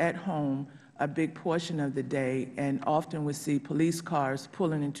 I was at home a big portion of the day and often would see police cars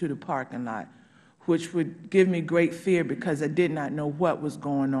pulling into the parking lot, which would give me great fear because I did not know what was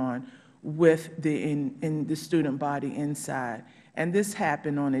going on with in the student body inside. And this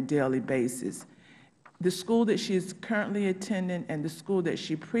happened on a daily basis. The school that she is currently attending and the school that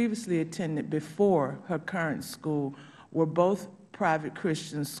she previously attended before her current school were both private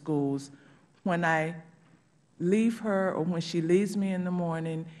Christian schools. When I leave her or when she leaves me in the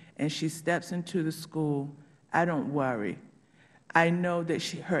morning and she steps into the school, I don't worry. I know that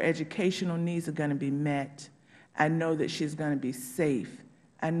her educational needs are going to be met. I know that she's going to be safe.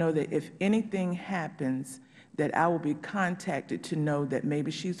 I know that if anything happens, that I will be contacted to know that maybe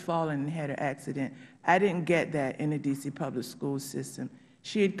she's fallen and had an accident. I didn't get that in the D.C. public school system.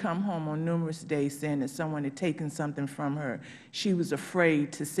 She had come home on numerous days saying that someone had taken something from her. She was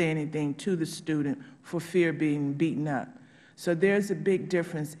afraid to say anything to the student for fear of being beaten up. So there's a big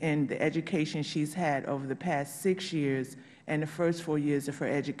difference in the education she's had over the past 6 years and the first 4 years of her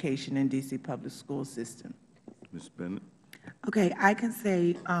education in D.C. public school system. Ms. Bennett? Okay, I can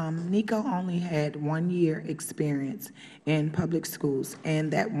say Nico only had 1 year experience in public schools,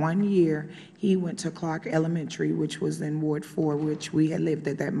 and that 1 year he went to Clark Elementary, which was in Ward 4, which we had lived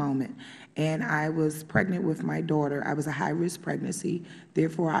at that moment. And I was pregnant with my daughter. I was a high-risk pregnancy,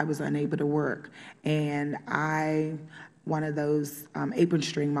 therefore I was unable to work. And one of those apron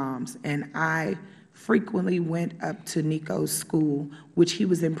string moms, and I frequently went up to Nico's school, which he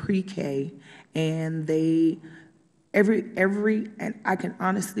was in pre-K, and and I can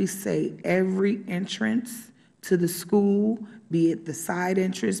honestly say every entrance to the school, be it the side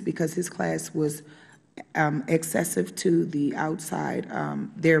entrance, because his class was excessive to the outside,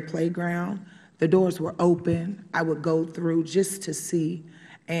 their playground, the doors were open. I would go through just to see.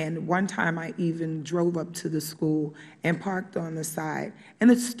 And one time I even drove up to the school and parked on the side. And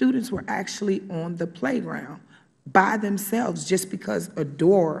the students were actually on the playground by themselves just because a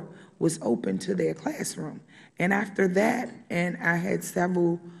door was open to their classroom. And after that, and I had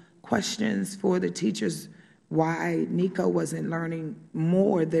several questions for the teachers why Nico wasn't learning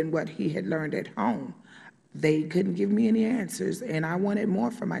more than what he had learned at home. They couldn't give me any answers, and I wanted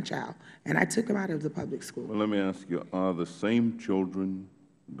more for my child, and I took him out of the public school. Well, let me ask you, are the same children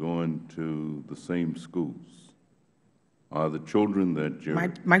going to the same schools? Are the children that you're...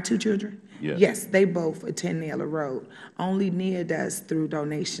 My two children? Yes. Yes, they both attend Naylor Road. Only Nia does through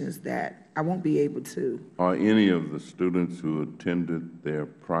donations that I won't be able to. Are any of the students who attended their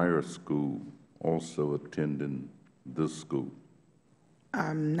prior school also attending this school?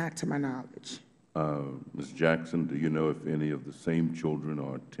 Not to my knowledge. Ms. Jackson, do you know if any of the same children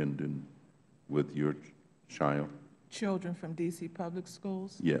are attending with your child? Children from D.C. public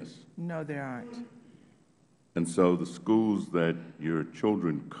schools? Yes. No, there aren't. And so the schools that your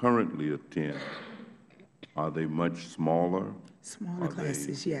children currently attend, are they much smaller? Smaller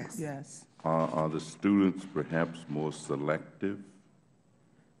classes, yes. Yes. Are the students perhaps more selective?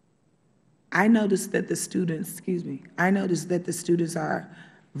 I noticed that the students, are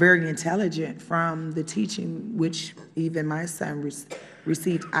very intelligent from the teaching which even my son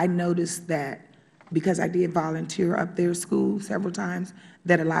received. I noticed that because I did volunteer up their school several times,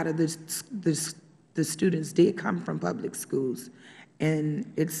 that a lot of the students did come from public schools. And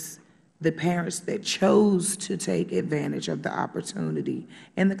it's the parents that chose to take advantage of the opportunity.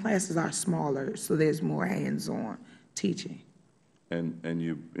 And the classes are smaller, so there's more hands-on teaching. And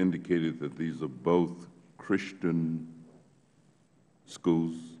you indicated that these are both Christian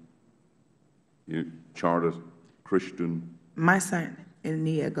schools, charter Christian? My son in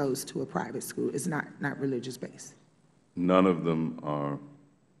Nia goes to a private school. It's not religious-based. None of them are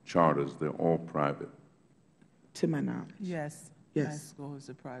charters. They're all private. To my knowledge. Yes. Yes. My school is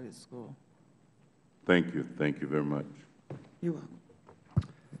a private school. Thank you. Thank you very much. You're welcome.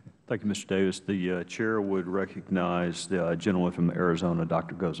 Thank you, Mr. Davis. The chair would recognize the gentleman from Arizona,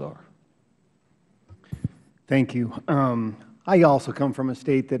 Dr. Gozar. Thank you. I also come from a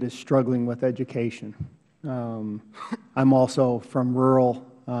state that is struggling with education. I'm also from rural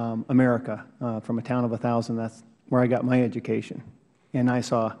America, from a town of 1,000. That's where I got my education. And I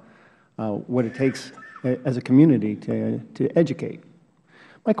saw what it takes as a community to educate.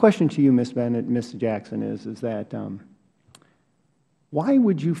 My question to you, Ms. Bennett and Ms. Jackson, is that why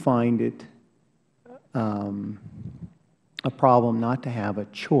would you find it a problem not to have a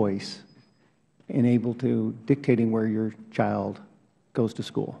choice in able to dictating where your child goes to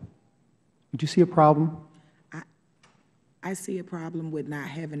school? Would you see a problem? I see a problem with not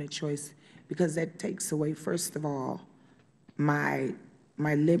having a choice because that takes away, first of all, my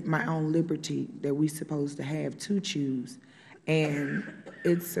own liberty that we're supposed to have to choose. And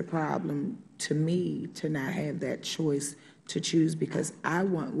it's a problem to me to not have that choice to choose because I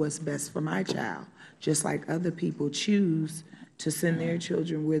want what's best for my child, just like other people choose to send their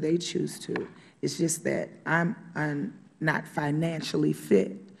children where they choose to. It's just that I'm not financially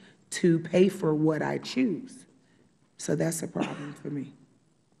fit to pay for what I choose. So that's a problem for me.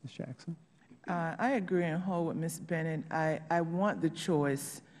 Ms. Jackson? I agree in whole with Ms. Bennett. I want the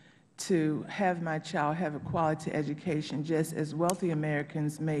choice to have my child have a quality education, just as wealthy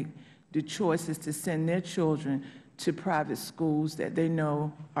Americans make the choices to send their children to private schools that they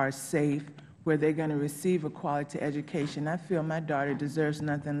know are safe, where they're going to receive a quality education. I feel my daughter deserves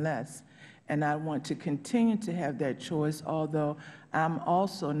nothing less, and I want to continue to have that choice, although I'm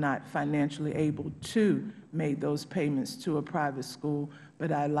also not financially able to make those payments to a private school.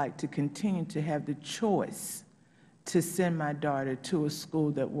 but I'd like to continue to have the choice to send my daughter to a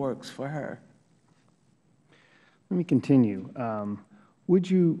school that works for her. Let me continue. Would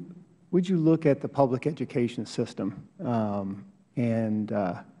you look at the public education system and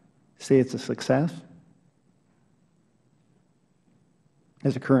say it's a success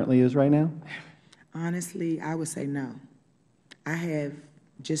as it currently is right now? Honestly, I would say no. I have,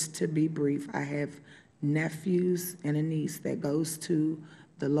 just to be brief, I have nephews and a niece that goes to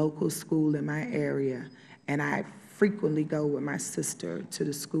the local school in my area, and I frequently go with my sister to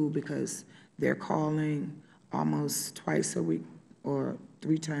the school because they're calling almost twice a week or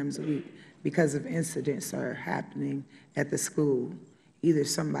 3 times a week because of incidents that are happening at the school. Either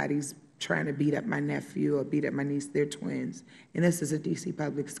somebody's trying to beat up my nephew or beat up my niece. They're twins. And this is a D.C.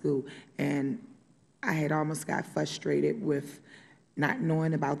 public school. And I had almost got frustrated with not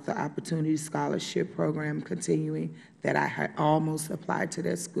knowing about the Opportunity Scholarship Program continuing, that I had almost applied to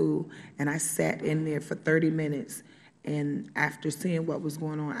that school. And I sat in there for 30 minutes. And after seeing what was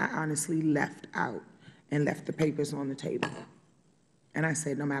going on, I honestly left out and left the papers on the table. And I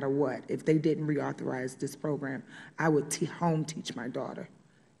said, no matter what, if they didn't reauthorize this program, I would home teach my daughter,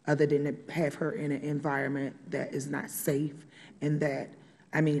 other than to have her in an environment that is not safe. And that,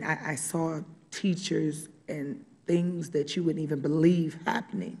 I mean, I saw teachers and things that you wouldn't even believe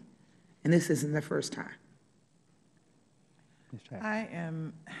happening. And this isn't the first time. I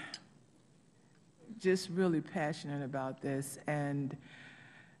am just really passionate about this, and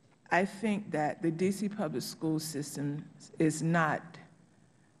I think that the D.C. public school system is not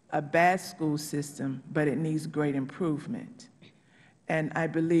a bad school system, but it needs great improvement. And I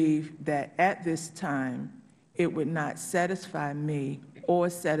believe that at this time, it would not satisfy me or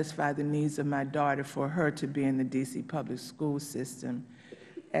satisfy the needs of my daughter for her to be in the D.C. public school system.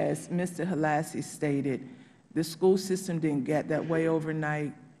 As Mr. Holassie stated, the school system didn't get that way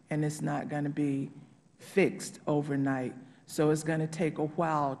overnight, and it's not going to be fixed overnight. So it's going to take a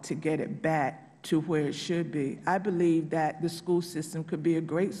while to get it back to where it should be. I believe that the school system could be a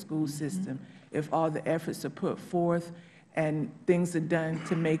great school system if all the efforts are put forth and things are done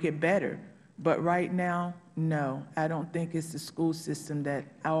to make it better. But right now, no, I don't think it's the school system that,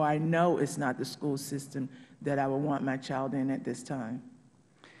 or I know it's not the school system that I would want my child in at this time.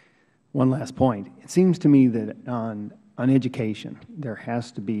 One last point. It seems to me that on education, there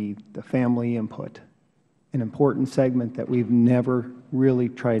has to be the family input, an important segment that we've never really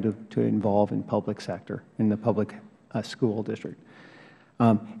tried to involve in public sector, in the public school district.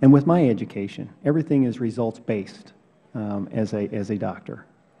 And with my education, everything is results-based as a doctor.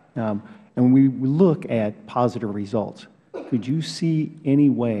 And when we look at positive results, could you see any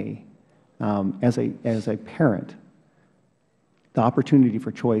way, as a parent, the opportunity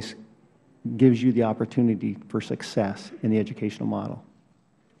for choice gives you the opportunity for success in the educational model?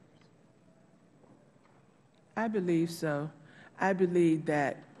 I believe so. I believe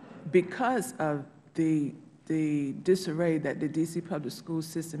that because of the disarray that the D.C. public school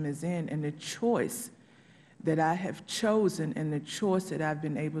system is in, and the choice that I have chosen and the choice that I've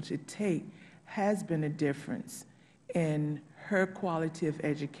been able to take has been a difference in her quality of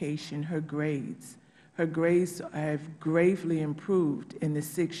education, her grades. Her grades have gravely improved in the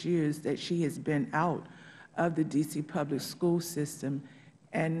 6 years that she has been out of the D.C. public school system.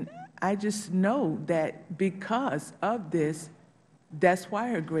 And I just know that because of this, that's why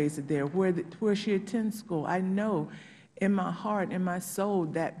her grades are there, where she attends school. I know in my heart, in my soul,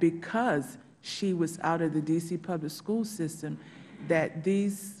 that because she was out of the D.C. public school system, that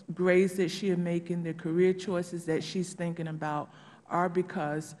these grades that she is making, the career choices that she's thinking about, are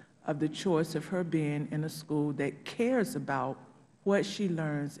because of the choice of her being in a school that cares about what she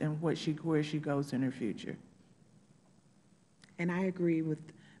learns and where she goes in her future. And I agree with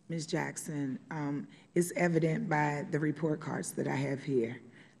Ms. Jackson. It's evident by the report cards that I have here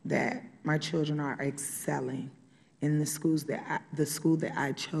that my children are excelling in the school that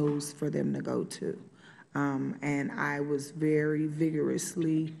I chose for them to go to. And I was very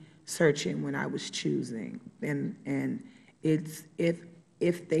vigorously searching when I was choosing. And it's,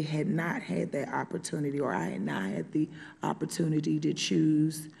 if they had not had that opportunity, or I had not had the opportunity to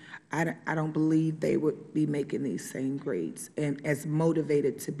choose, I don't believe they would be making these same grades and as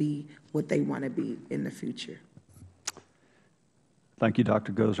motivated to be what they want to be in the future. Thank you,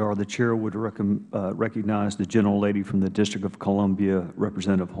 Dr. Gozar. The chair would recognize the gentlelady from the District of Columbia,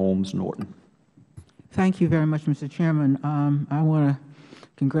 Representative Holmes Norton. Thank you very much, Mr. Chairman. I want to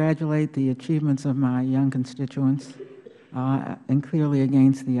congratulate the achievements of my young constituents, and clearly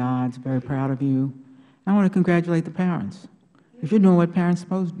against the odds. Very proud of you. I want to congratulate the parents, because you're doing what parents are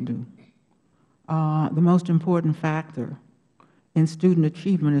supposed to do. The most important factor in student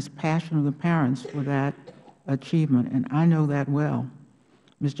achievement is passion of the parents for that achievement, and I know that well.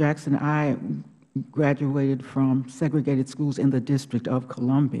 Ms. Jackson, I graduated from segregated schools in the District of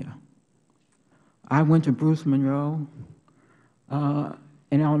Columbia. I went to Bruce Monroe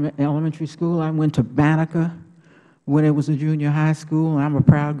in elementary school. I went to Banneker when it was a junior high school, and I'm a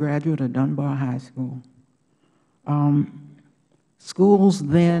proud graduate of Dunbar High School. Schools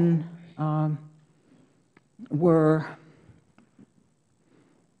then were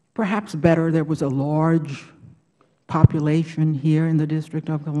perhaps better. There was a large population here in the District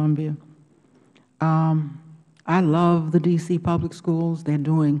of Columbia. I love the D.C. public schools. They're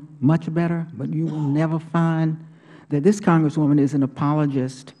doing much better, but you will never find that this Congresswoman is an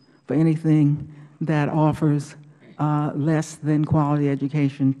apologist for anything that offers less than quality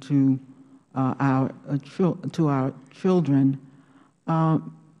education to our children.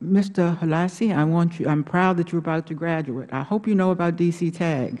 Mr. Holassie, I'm proud that you're about to graduate. I hope you know about DC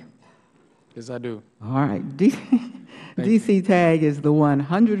TAG. Yes, I do. All right. DC TAG is the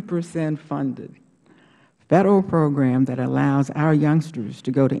 100% funded federal program that allows our youngsters to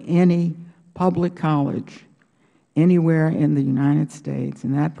go to any public college anywhere in the United States,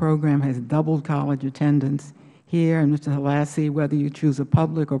 and that program has doubled college attendance here. And Mr. Holassie, whether you choose a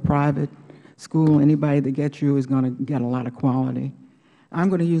public or private school, anybody that gets you is going to get a lot of quality. I'm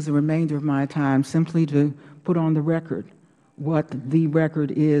going to use the remainder of my time simply to put on the record what the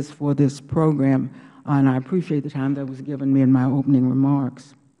record is for this program, and I appreciate the time that was given me in my opening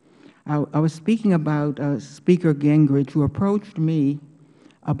remarks. I was speaking about Speaker Gingrich, who approached me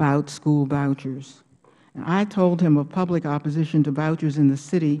about school vouchers. And I told him of public opposition to vouchers in the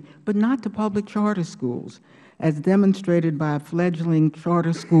city, but not to public charter schools, as demonstrated by a fledgling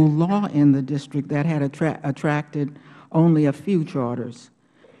charter school law in the district that had attracted only a few charters.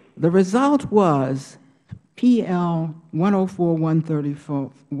 The result was PL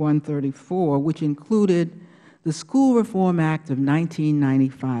 104-134, which included the School Reform Act of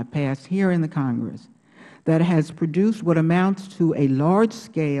 1995, passed here in the Congress, that has produced what amounts to a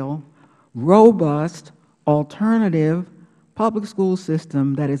large-scale, robust, alternative public school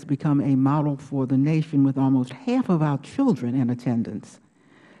system that has become a model for the nation, with almost half of our children in attendance.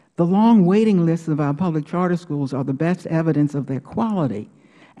 The long waiting lists of our public charter schools are the best evidence of their quality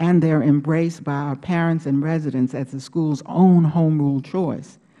and their embrace by our parents and residents as the school's own home rule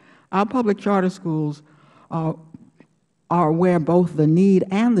choice. Our public charter schools are where both the need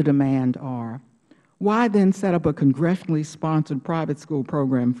and the demand are. Why then set up a congressionally sponsored private school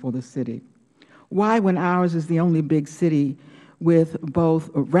program for the city? Why, when ours is the only big city with both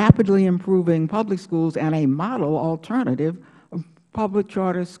rapidly improving public schools and a model alternative public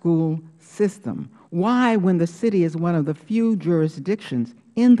charter school system? Why, when the city is one of the few jurisdictions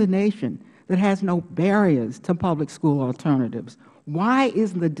in the nation that has no barriers to public school alternatives? Why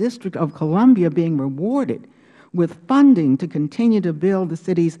is the District of Columbia being rewarded with funding to continue to build the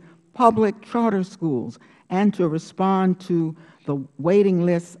city's public charter schools and to respond to the waiting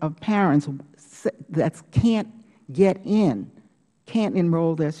lists of parents that can't get in, can't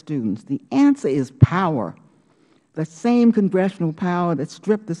enroll their students? The answer is power. The same congressional power that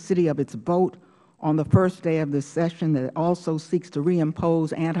stripped the city of its vote on the first day of this session, that also seeks to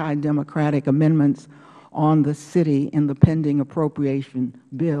reimpose anti-democratic amendments on the city in the pending appropriation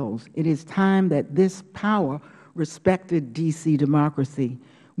bills. It is time that this power respected D.C. democracy.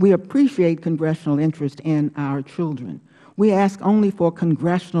 We appreciate congressional interest in our children. We ask only for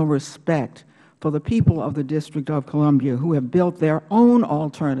congressional respect for the people of the District of Columbia who have built their own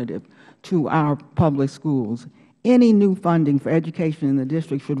alternative to our public schools. Any new funding for education in the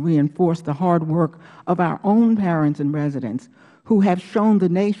district should reinforce the hard work of our own parents and residents who have shown the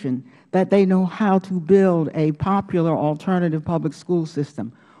nation that they know how to build a popular alternative public school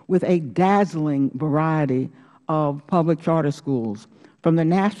system with a dazzling variety of public charter schools, from the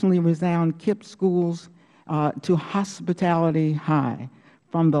nationally renowned KIPP schools to Hospitality High,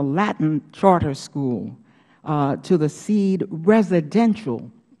 from the Latin Charter School to the Seed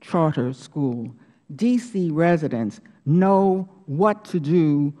Residential Charter School. D.C. residents know what to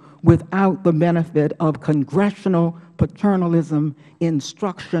do without the benefit of congressional paternalism,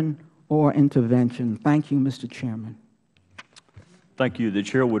 instruction, or intervention. Thank you, Mr. Chairman. Thank you. The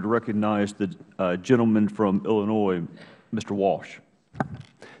Chair would recognize the gentleman from Illinois, Mr. Walsh.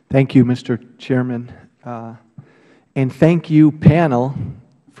 Thank you, Mr. Chairman. And thank you, panel,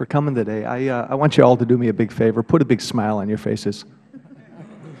 for coming today. I want you all to do me a big favor. Put a big smile on your faces.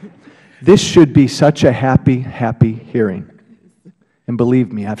 This should be such a happy, happy hearing. And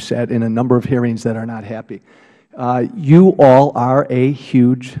believe me, I've sat in a number of hearings that are not happy. You all are a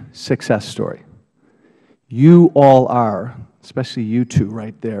huge success story. You all are especially you two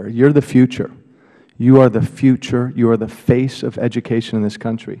right there. You're the future. You are the future. You are the face of education in this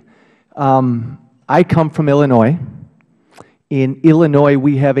country. I come from Illinois. In Illinois,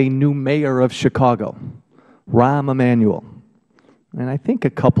 we have a new mayor of Chicago, Rahm Emanuel. And I think a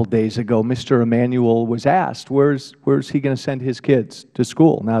couple days ago, Mr. Emanuel was asked, where's he going to send his kids to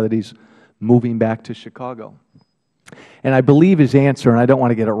school now that he's moving back to Chicago? And I believe his answer, and I don't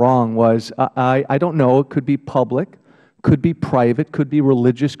want to get it wrong, was, I don't know, it could be public, could be private, could be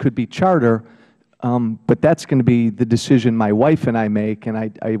religious, could be charter, but that's going to be the decision my wife and I make,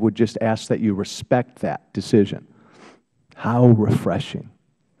 and I would just ask that you respect that decision. How refreshing.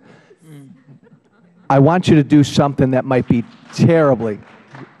 I want you to do something that might be terribly,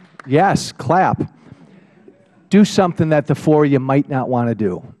 yes, clap. Do something that the four of you might not want to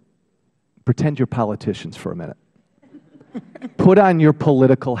do. Pretend you're politicians for a minute. Put on your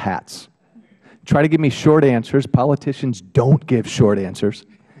political hats. Try to give me short answers. Politicians don't give short answers.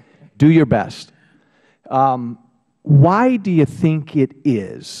 Do your best. Why do you think it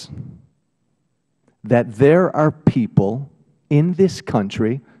is that there are people in this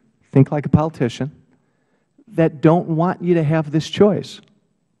country, think like a politician, that don't want you to have this choice?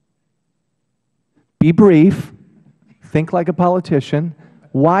 Be brief. Think like a politician.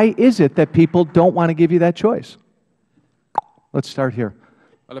 Why is it that people don't want to give you that choice? Let's start here.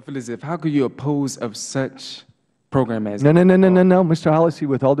 Well, I feel as if, how could you oppose of such program as No, Mr. Holassie,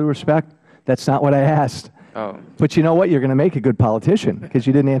 with all due respect, that's not what I asked. Oh. But you know what? You're going to make a good politician because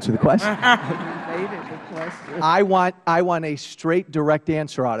you didn't answer the question. I want a straight, direct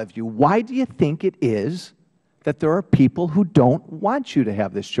answer out of you. Why do you think it is that there are people who don't want you to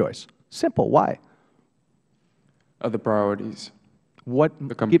have this choice? Simple. Why? Other priorities. What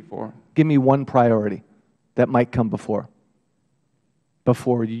come before? Give me one priority that might come before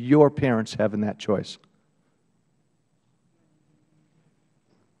your parents having that choice.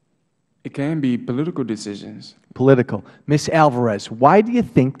 It can be political decisions. Political. Ms. Alvarez, why do you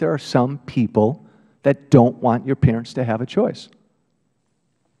think there are some people that don't want your parents to have a choice?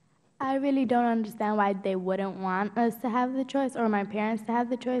 I really don't understand why they wouldn't want us to have the choice or my parents to have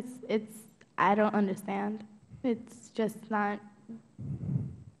the choice. I don't understand. It's just not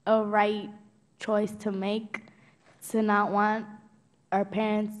a right choice to make, to not want our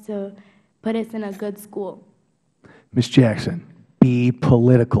parents to put us in a good school. Ms. Jackson, be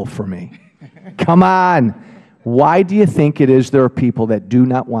political for me. Come on. Why do you think it is there are people that do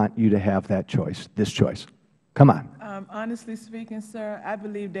not want you to have that choice, this choice? Come on. Honestly speaking, sir, I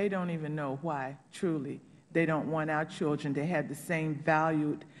believe they don't even know why, truly. They don't want our children to have the same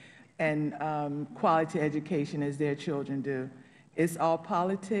valued and quality education as their children do. It's all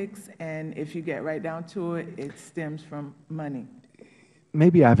politics, and if you get right down to it, it stems from money.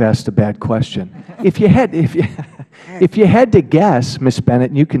 Maybe I've asked a bad question. If you had to guess, Ms. Bennett,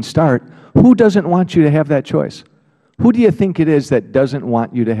 and you can start, who doesn't want you to have that choice? Who do you think it is that doesn't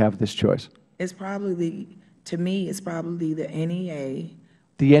want you to have this choice? It's probably, to me, it's probably the NEA.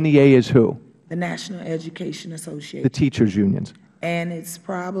 The NEA is who? The National Education Association. The teachers' unions. And it's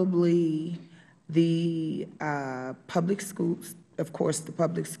probably the public schools, of course, the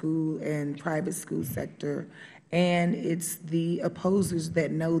public school and private school sector, and it's the opposers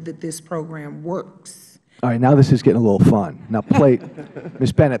that know that this program works. All right, now this is getting a little fun. Now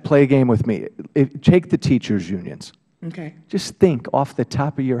Ms. Bennett, play a game with me. Take the teachers' unions. Okay. Just think off the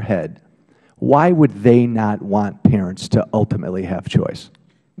top of your head, why would they not want parents to ultimately have choice?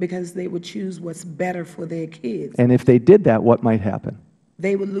 Because they would choose what's better for their kids. And if they did that, what might happen?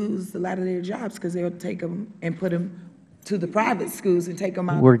 They would lose a lot of their jobs because they would take them and put them to the private schools and take them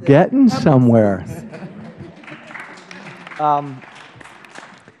out. We're getting somewhere.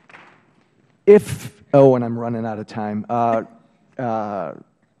 And I'm running out of time.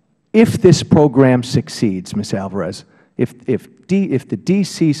 If this program succeeds, Ms. Alvarez, if the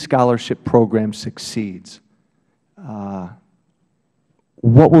DC Scholarship Program succeeds,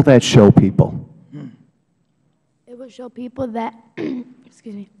 what will that show people? It will show people that,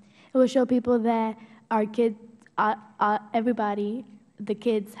 excuse me, it will show people that our kids, everybody, the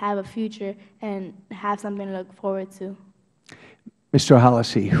kids have a future and have something to look forward to. Mr.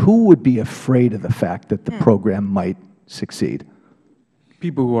 Holassie, who would be afraid of the fact that the program might succeed?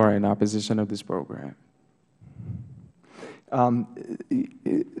 People who are in opposition of this program. And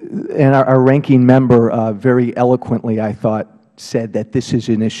our ranking member very eloquently, I thought, said that this is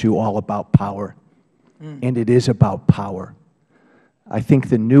an issue all about power, and it is about power. I think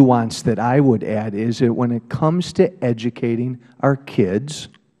the nuance that I would add is that when it comes to educating our kids,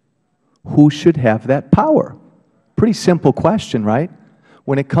 who should have that power? Pretty simple question, right?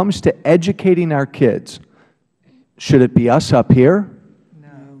 When it comes to educating our kids, Should it be us up here?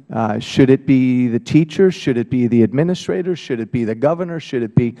 No. Should it be the teachers? Should it be the administrators? Should it be the governor? Should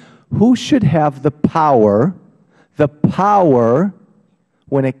it be, who should have the power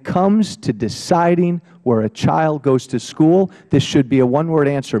when it comes to deciding where a child goes to school? This should be a one-word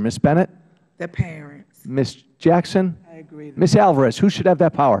answer. Ms. Bennett? The parents. Ms. Jackson? I agree. Ms. Alvarez, who should have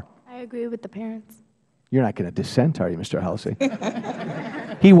that power? I agree with the parents. You're not going to dissent, are you, Mr. Holassie?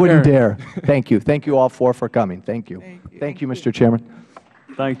 He wouldn't dare. Thank you. Thank you all four for coming. Thank you. Thank you, Mr. Chairman.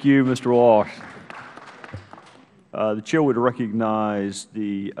 Thank you, Mr. Walsh. The Chair would recognize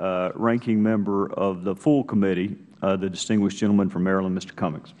the ranking member of the full committee, the distinguished gentleman from Maryland, Mr.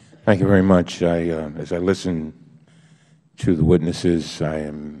 Cummings. Thank you very much. As I listen to the witnesses, I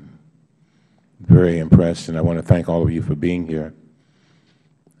am very impressed, and I want to thank all of you for being here.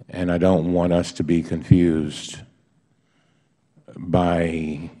 And I don't want us to be confused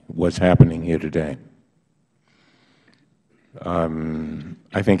by what's happening here today.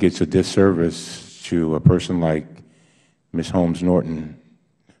 I think it's a disservice to a person like Ms. Holmes Norton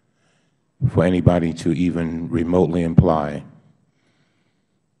for anybody to even remotely imply,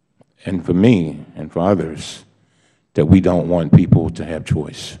 and for me and for others, that we don't want people to have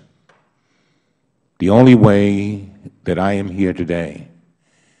choice. The only way that I am here today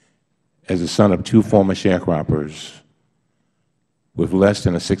as the son of two former sharecroppers with less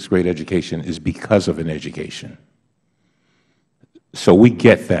than a sixth-grade education is because of an education. So we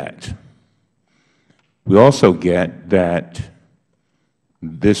get that. We also get that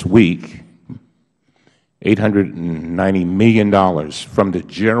this week, $890 million from the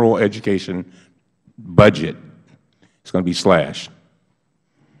general education budget is going to be slashed.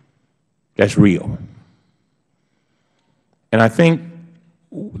 That's real. And I think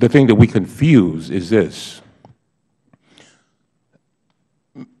the thing that we confuse is this.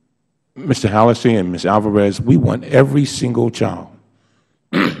 Mr. Holassie and Ms. Alvarez, we want every single child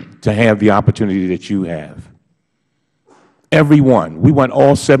to have the opportunity that you have. Everyone. We want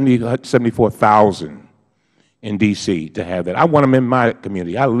all 74,000 in D.C. to have that. I want them in my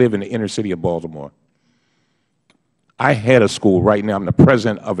community. I live in the inner city of Baltimore. I head a school right now. I'm the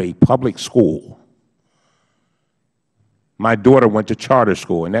president of a public school. My daughter went to charter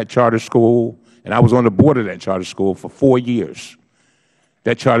school, and that charter school, and I was on the board of that charter school for 4 years.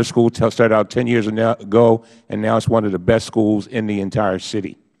 That charter school started out 10 years ago, and now it's one of the best schools in the entire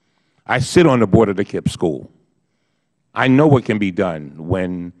city. I sit on the board of the KIPP school. I know what can be done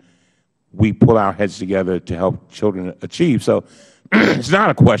when we pull our heads together to help children achieve. So it's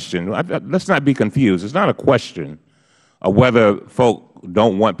not a question. Let's not be confused. It's not a question of whether folk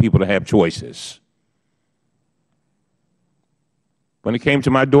don't want people to have choices. When it came to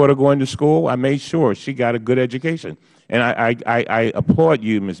my daughter going to school, I made sure she got a good education. And I applaud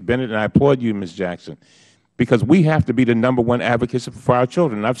you, Ms. Bennett, and I applaud you, Ms. Jackson, because we have to be the #1 advocates for our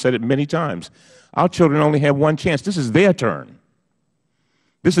children. I've said it many times. Our children only have one chance. This is their turn.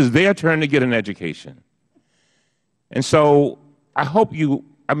 This is their turn to get an education. And so I hope you,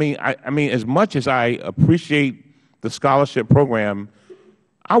 I mean, as much as I appreciate the scholarship program,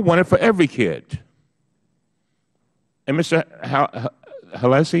 I want it for every kid. And Mr.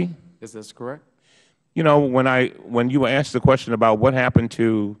 Holassie? Is this correct? You know, when you were asked the question about what happened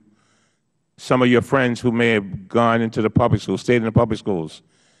to some of your friends who may have gone into the public schools, stayed in the public schools,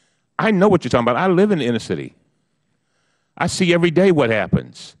 I know what you're talking about. I live in the inner city. I see every day what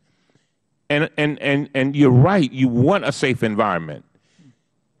happens. And you're right, you want a safe environment.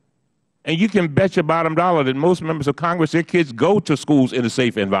 And you can bet your bottom dollar that most members of Congress, their kids go to schools in a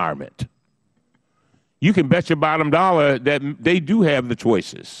safe environment. You can bet your bottom dollar that they do have the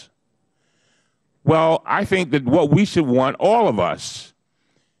choices. Well, I think that what we should want, all of us,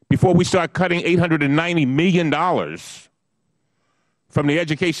 before we start cutting $890 million from the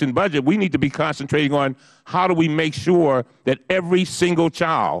education budget, we need to be concentrating on how do we make sure that every single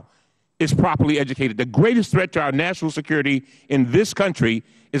child is properly educated. The greatest threat to our national security in this country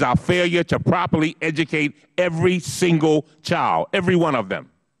is our failure to properly educate every single child, every one of them.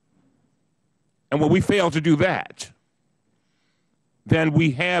 And when we fail to do that, then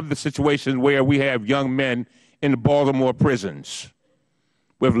we have the situation where we have young men in the Baltimore prisons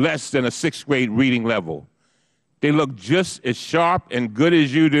with less than a sixth-grade reading level. They look just as sharp and good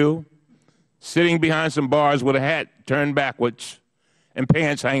as you do, sitting behind some bars with a hat turned backwards and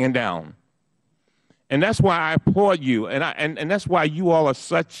pants hanging down. And that's why I applaud you, and that's why you all are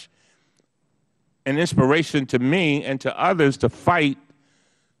such an inspiration to me and to others to fight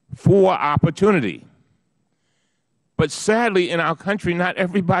for opportunity. But sadly, in our country, not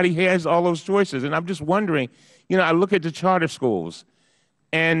everybody has all those choices. And I'm just wondering, you know, I look at the charter schools,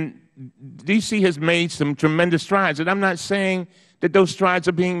 and D.C. has made some tremendous strides, and I'm not saying that those strides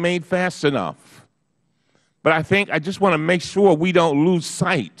are being made fast enough. But I just want to make sure we don't lose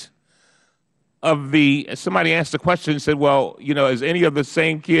sight of somebody asked the question and said, well, is any of the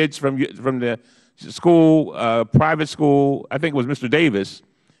same kids from the school, private school, I think it was Mr. Davis,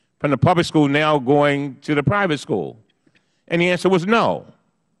 from the public school now going to the private school? And the answer was no.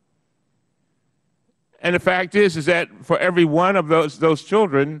 And the fact is that for every one of those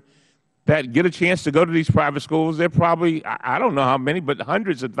children that get a chance to go to these private schools, there are probably, I don't know how many, but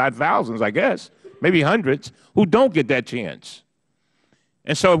hundreds of thousands, I guess, maybe hundreds, who don't get that chance.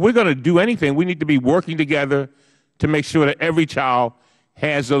 And so if we're going to do anything, we need to be working together to make sure that every child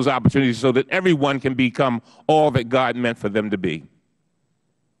has those opportunities so that everyone can become all that God meant for them to be.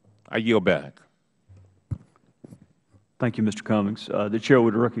 I yield back. Thank you, Mr. Cummings. The Chair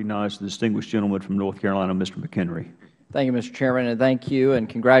would recognize the distinguished gentleman from North Carolina, Mr. McHenry. Thank you, Mr. Chairman, and thank you, and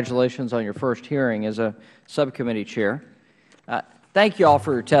congratulations on your first hearing as a subcommittee chair. Thank you all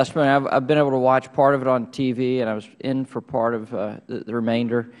for your testimony. I've been able to watch part of it on TV, and I was in for part of the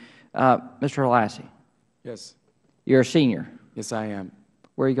remainder. Mr. Holassie. Yes. You're a senior. Yes, I am.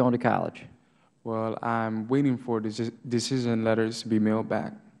 Where are you going to college? Well, I'm waiting for decision letters to be mailed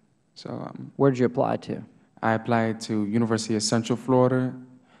back. So, where did you apply to? I applied to University of Central Florida,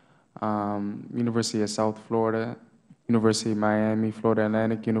 University of South Florida, University of Miami, Florida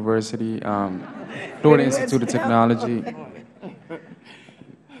Atlantic University, Florida Institute of Technology.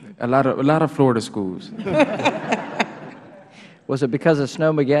 A lot of Florida schools. Was it because of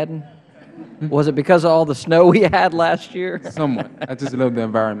Snowmageddon? Was it because of all the snow we had last year? Somewhat. I just love the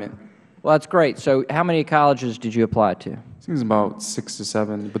environment. Well, that's great. So how many colleges did you apply to? Seems about 6 to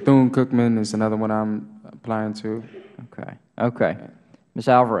 7. Bethune-Cookman is another one I'm applying to. Okay. Okay. Ms.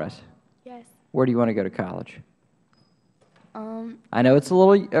 Alvarez. Yes. Where do you want to go to college? I know it's a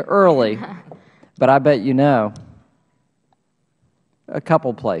little early, but I bet you know a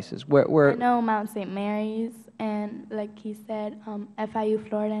couple places. Where I know Mount St. Mary's, and like he said, FIU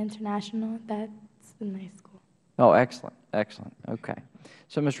Florida International. That's a nice school. Oh, excellent, excellent. Okay.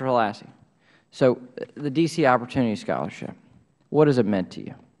 So, Mr. Holassie, so the D.C. Opportunity Scholarship, what has it meant to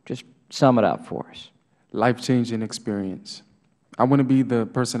you? Just sum it up for us. Life-changing experience. I wouldn't be the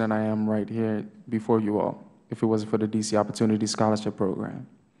person that I am right here before you all if it wasn't for the D.C. Opportunity Scholarship Program.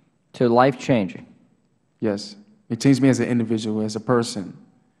 So life-changing? Yes. It changed me as an individual, as a person.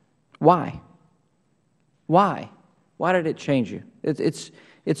 Why? Why? Why did it change you?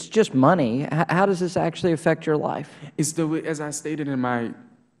 It's just money. How does this actually affect your life? It's as I stated in my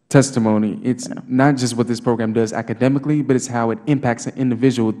testimony, it's not just what this program does academically, but it's how it impacts an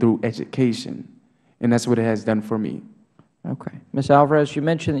individual through education. And that's what it has done for me. Okay. Ms. Alvarez, you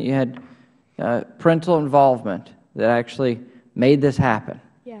mentioned that you had parental involvement that actually made this happen.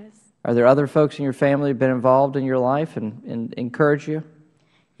 Yes. Are there other folks in your family who have been involved in your life and encourage you?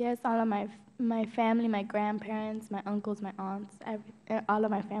 Yes, all of my family, my grandparents, my uncles, my aunts, all of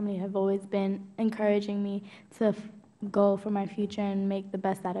my family have always been encouraging me to go for my future and make the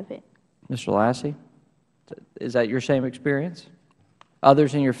best out of it. Mr. Holassie, is that your same experience?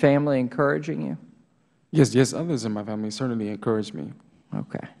 Others in your family encouraging you? Yes, others in my family certainly encouraged me.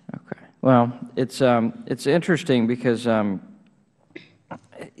 Okay, okay. Well, it's interesting because so,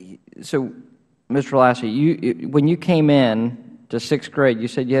 Mr. Holassie, when you came in to 6th grade, you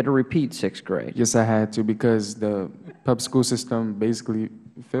said you had to repeat 6th grade. Yes, I had to because the public school system basically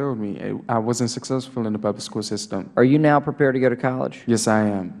failed me. I wasn't successful in the public school system. Are you now prepared to go to college? Yes, I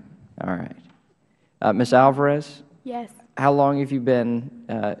am. All right. Ms. Alvarez? Yes. How long have you been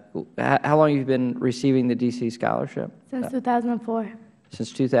receiving the D.C. scholarship? Since 2004.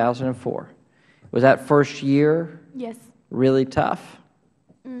 Since 2004. Was that first year? Yes. Really tough?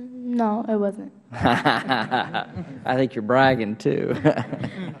 No, it wasn't. I think you're bragging too.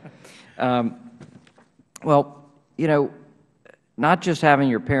 Well, you know, not just having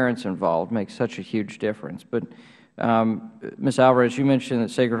your parents involved makes such a huge difference, but Ms. Alvarez, you mentioned that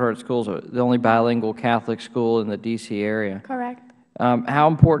Sacred Heart Schools are the only bilingual Catholic school in the D.C. area. Correct. How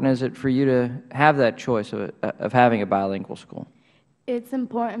important is it for you to have that choice of having a bilingual school? It's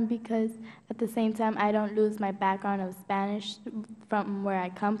important because at the same time I don't lose my background of Spanish from where I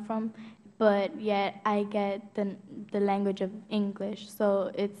come from, but yet I get the language of English.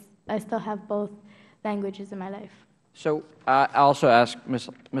 So I still have both languages in my life. So I also asked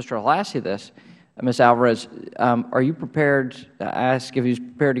Mr. Holassie this. Ms. Alvarez, are you prepared, I asked if he was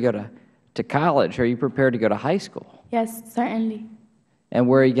prepared to go to college. Are you prepared to go to high school? Yes, certainly. And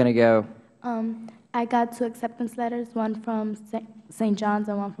where are you going to go? I got 2 acceptance letters, one from St. John's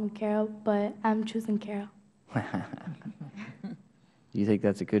and one from Carroll, but I'm choosing Carroll. Do you think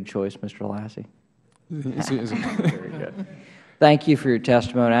that's a good choice, Mr. Holassie? Very good. Thank you for your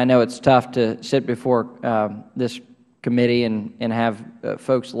testimony. I know it's tough to sit before this committee and have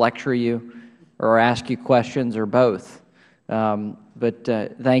folks lecture you or ask you questions or both. But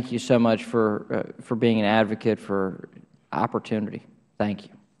thank you so much for being an advocate for opportunity. Thank you.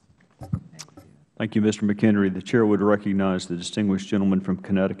 Thank you, Mr. McHenry. The Chair would recognize the distinguished gentleman from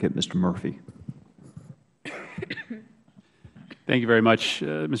Connecticut, Mr. Murphy. Thank you very much,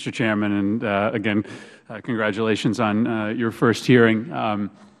 Mr. Chairman, and again, congratulations on your first hearing.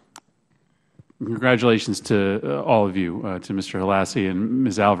 Congratulations to all of you, to Mr. Holassie and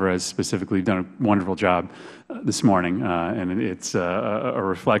Ms. Alvarez specifically. You've done a wonderful job this morning, and it's a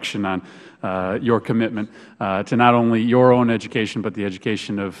reflection on your commitment to not only your own education, but the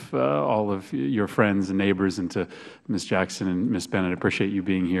education of all of your friends and neighbors, and to Ms. Jackson and Ms. Bennett. I appreciate you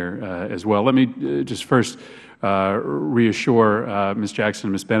being here as well. Let me just first reassure Ms. Jackson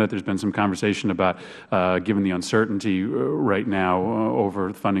and Ms. Bennett. There's been some conversation about, given the uncertainty right now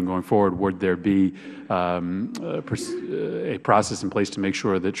over funding going forward, would there be a process in place to make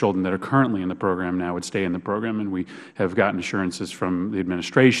sure that children that are currently in the program now would stay in the program. And we have gotten assurances from the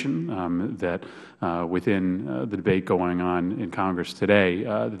administration that within the debate going on in Congress today,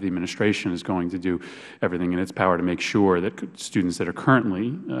 that the administration is going to do everything in its power to make sure that students that are currently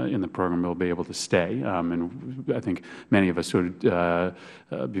in the program will be able to stay. And I think many of us would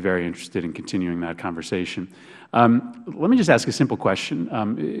be very interested in continuing that conversation. Let me just ask a simple question.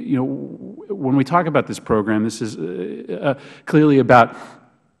 You know, when we talk about this program, this is clearly about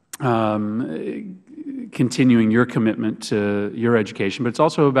continuing your commitment to your education, but it's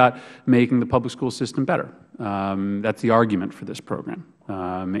also about making the public school system better. That's the argument for this program.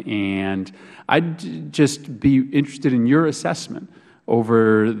 And I'd just be interested in your assessment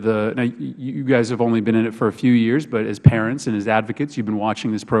over now you guys have only been in it for a few years, but as parents and as advocates, you've been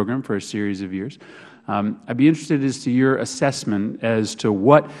watching this program for a series of years. I'd be interested as to your assessment as to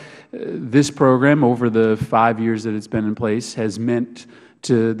what this program over the 5 years that it's been in place has meant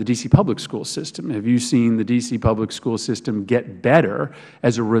to the D.C. public school system. Have you seen the D.C. public school system get better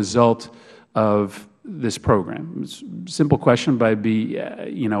as a result of this program? It's a simple question, but I'd be,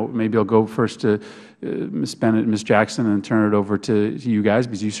 you know, maybe I'll go first to Ms. Bennett and Ms. Jackson and turn it over to you guys,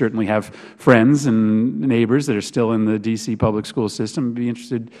 because you certainly have friends and neighbors that are still in the D.C. public school system. I'd be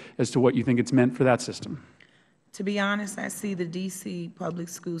interested as to what you think it's meant for that system. To be honest, I see the D.C. public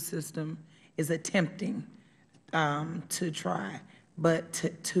school system is attempting to try. But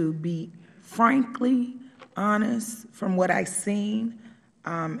to be frankly honest, from what I've seen,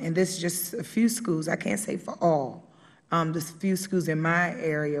 and this is just a few schools, I can't say for all, the few schools in my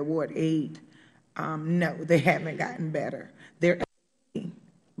area, Ward 8, no, they haven't gotten better. They're,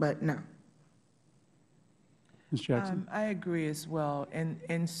 but no. Ms. Jackson? I agree as well.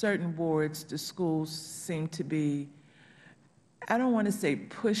 In certain wards, the schools seem to be, I don't want to say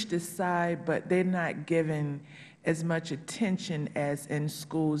pushed aside, but they're not given as much attention as in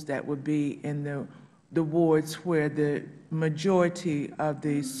schools that would be in the wards where the majority of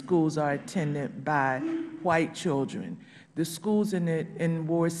the schools are attended by white children. The schools in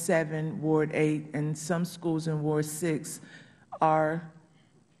Ward 7, Ward 8, and some schools in Ward 6 are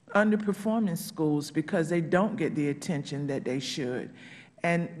underperforming schools because they don't get the attention that they should.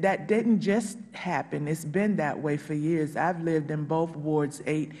 And that didn't just happen. It's been that way for years. I've lived in both Wards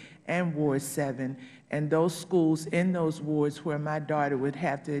 8 and Ward 7, and those schools in those wards where my daughter would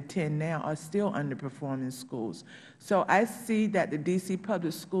have to attend now are still underperforming schools. So I see that the D.C.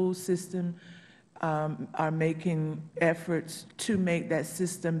 public school system are making efforts to make that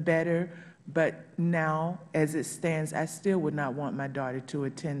system better, but now, as it stands, I still would not want my daughter to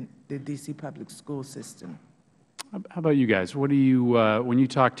attend the D.C. public school system. How about you guys? What do you, when you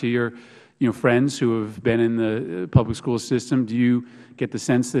talk to your friends who have been in the public school system, do you get the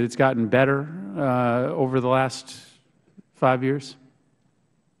sense that it's gotten better over the last 5 years?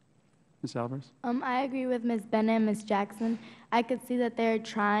 Ms. Alvarez? I agree with Ms. Bennett and Ms. Jackson. I could see that they're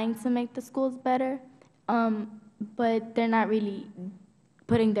trying to make the schools better, but they're not really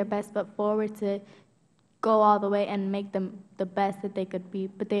putting their best foot forward to go all the way and make them the best that they could be,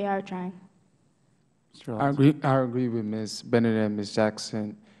 but they are trying. I agree with Ms. Bennett and Ms.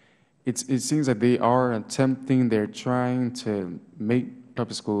 Jackson. It seems that they are attempting, they're trying to make the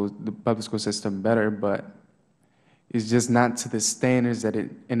public school system better, but it's just not to the standards that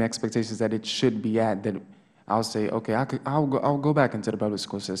and expectations that it should be at. That I'll say, okay, I'll go back into the public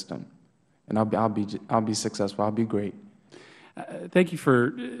school system, and I'll be successful. I'll be great. Thank you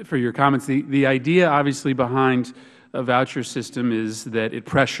for your comments. The idea, obviously, behind voucher system is that it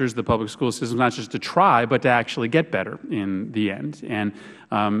pressures the public school system not just to try, but to actually get better in the end. And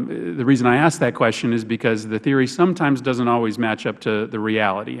the reason I ask that question is because the theory sometimes doesn't always match up to the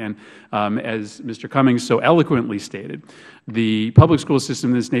reality. And as Mr. Cummings so eloquently stated, the public school system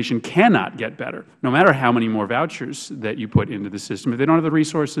in this nation cannot get better, no matter how many more vouchers that you put into the system, if they don't have the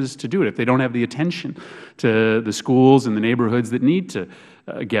resources to do it, if they don't have the attention to the schools and the neighborhoods that need to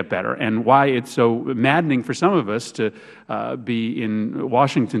get better. And why it's so maddening for some of us to be in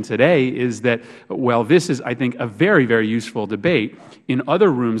Washington today is that, while this is, I think, a very, very useful debate, in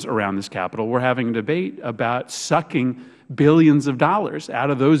other rooms around this Capitol, we're having a debate about sucking billions of dollars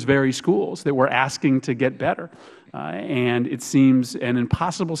out of those very schools that we're asking to get better. And it seems an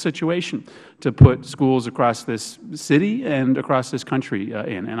impossible situation to put schools across this city and across this country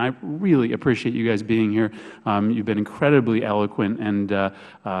in. And I really appreciate you guys being here. You've been incredibly eloquent, and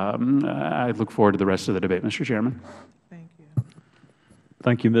I look forward to the rest of the debate, Mr. Chairman.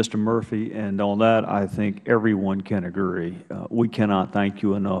 Thank you, Mr. Murphy. And on that, I think everyone can agree. We cannot thank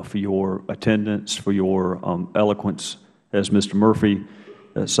you enough for your attendance, for your eloquence, as Mr. Murphy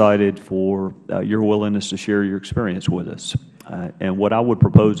cited, for your willingness to share your experience with us. And what I would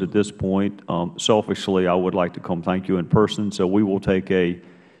propose at this point, selfishly, I would like to come thank you in person. So we will take a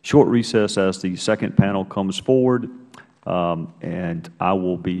short recess as the second panel comes forward, and I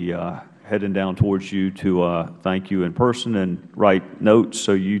will be heading down towards you to thank you in person and write notes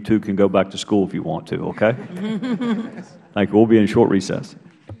so you too can go back to school if you want to, okay? Thank you. We'll be in short recess.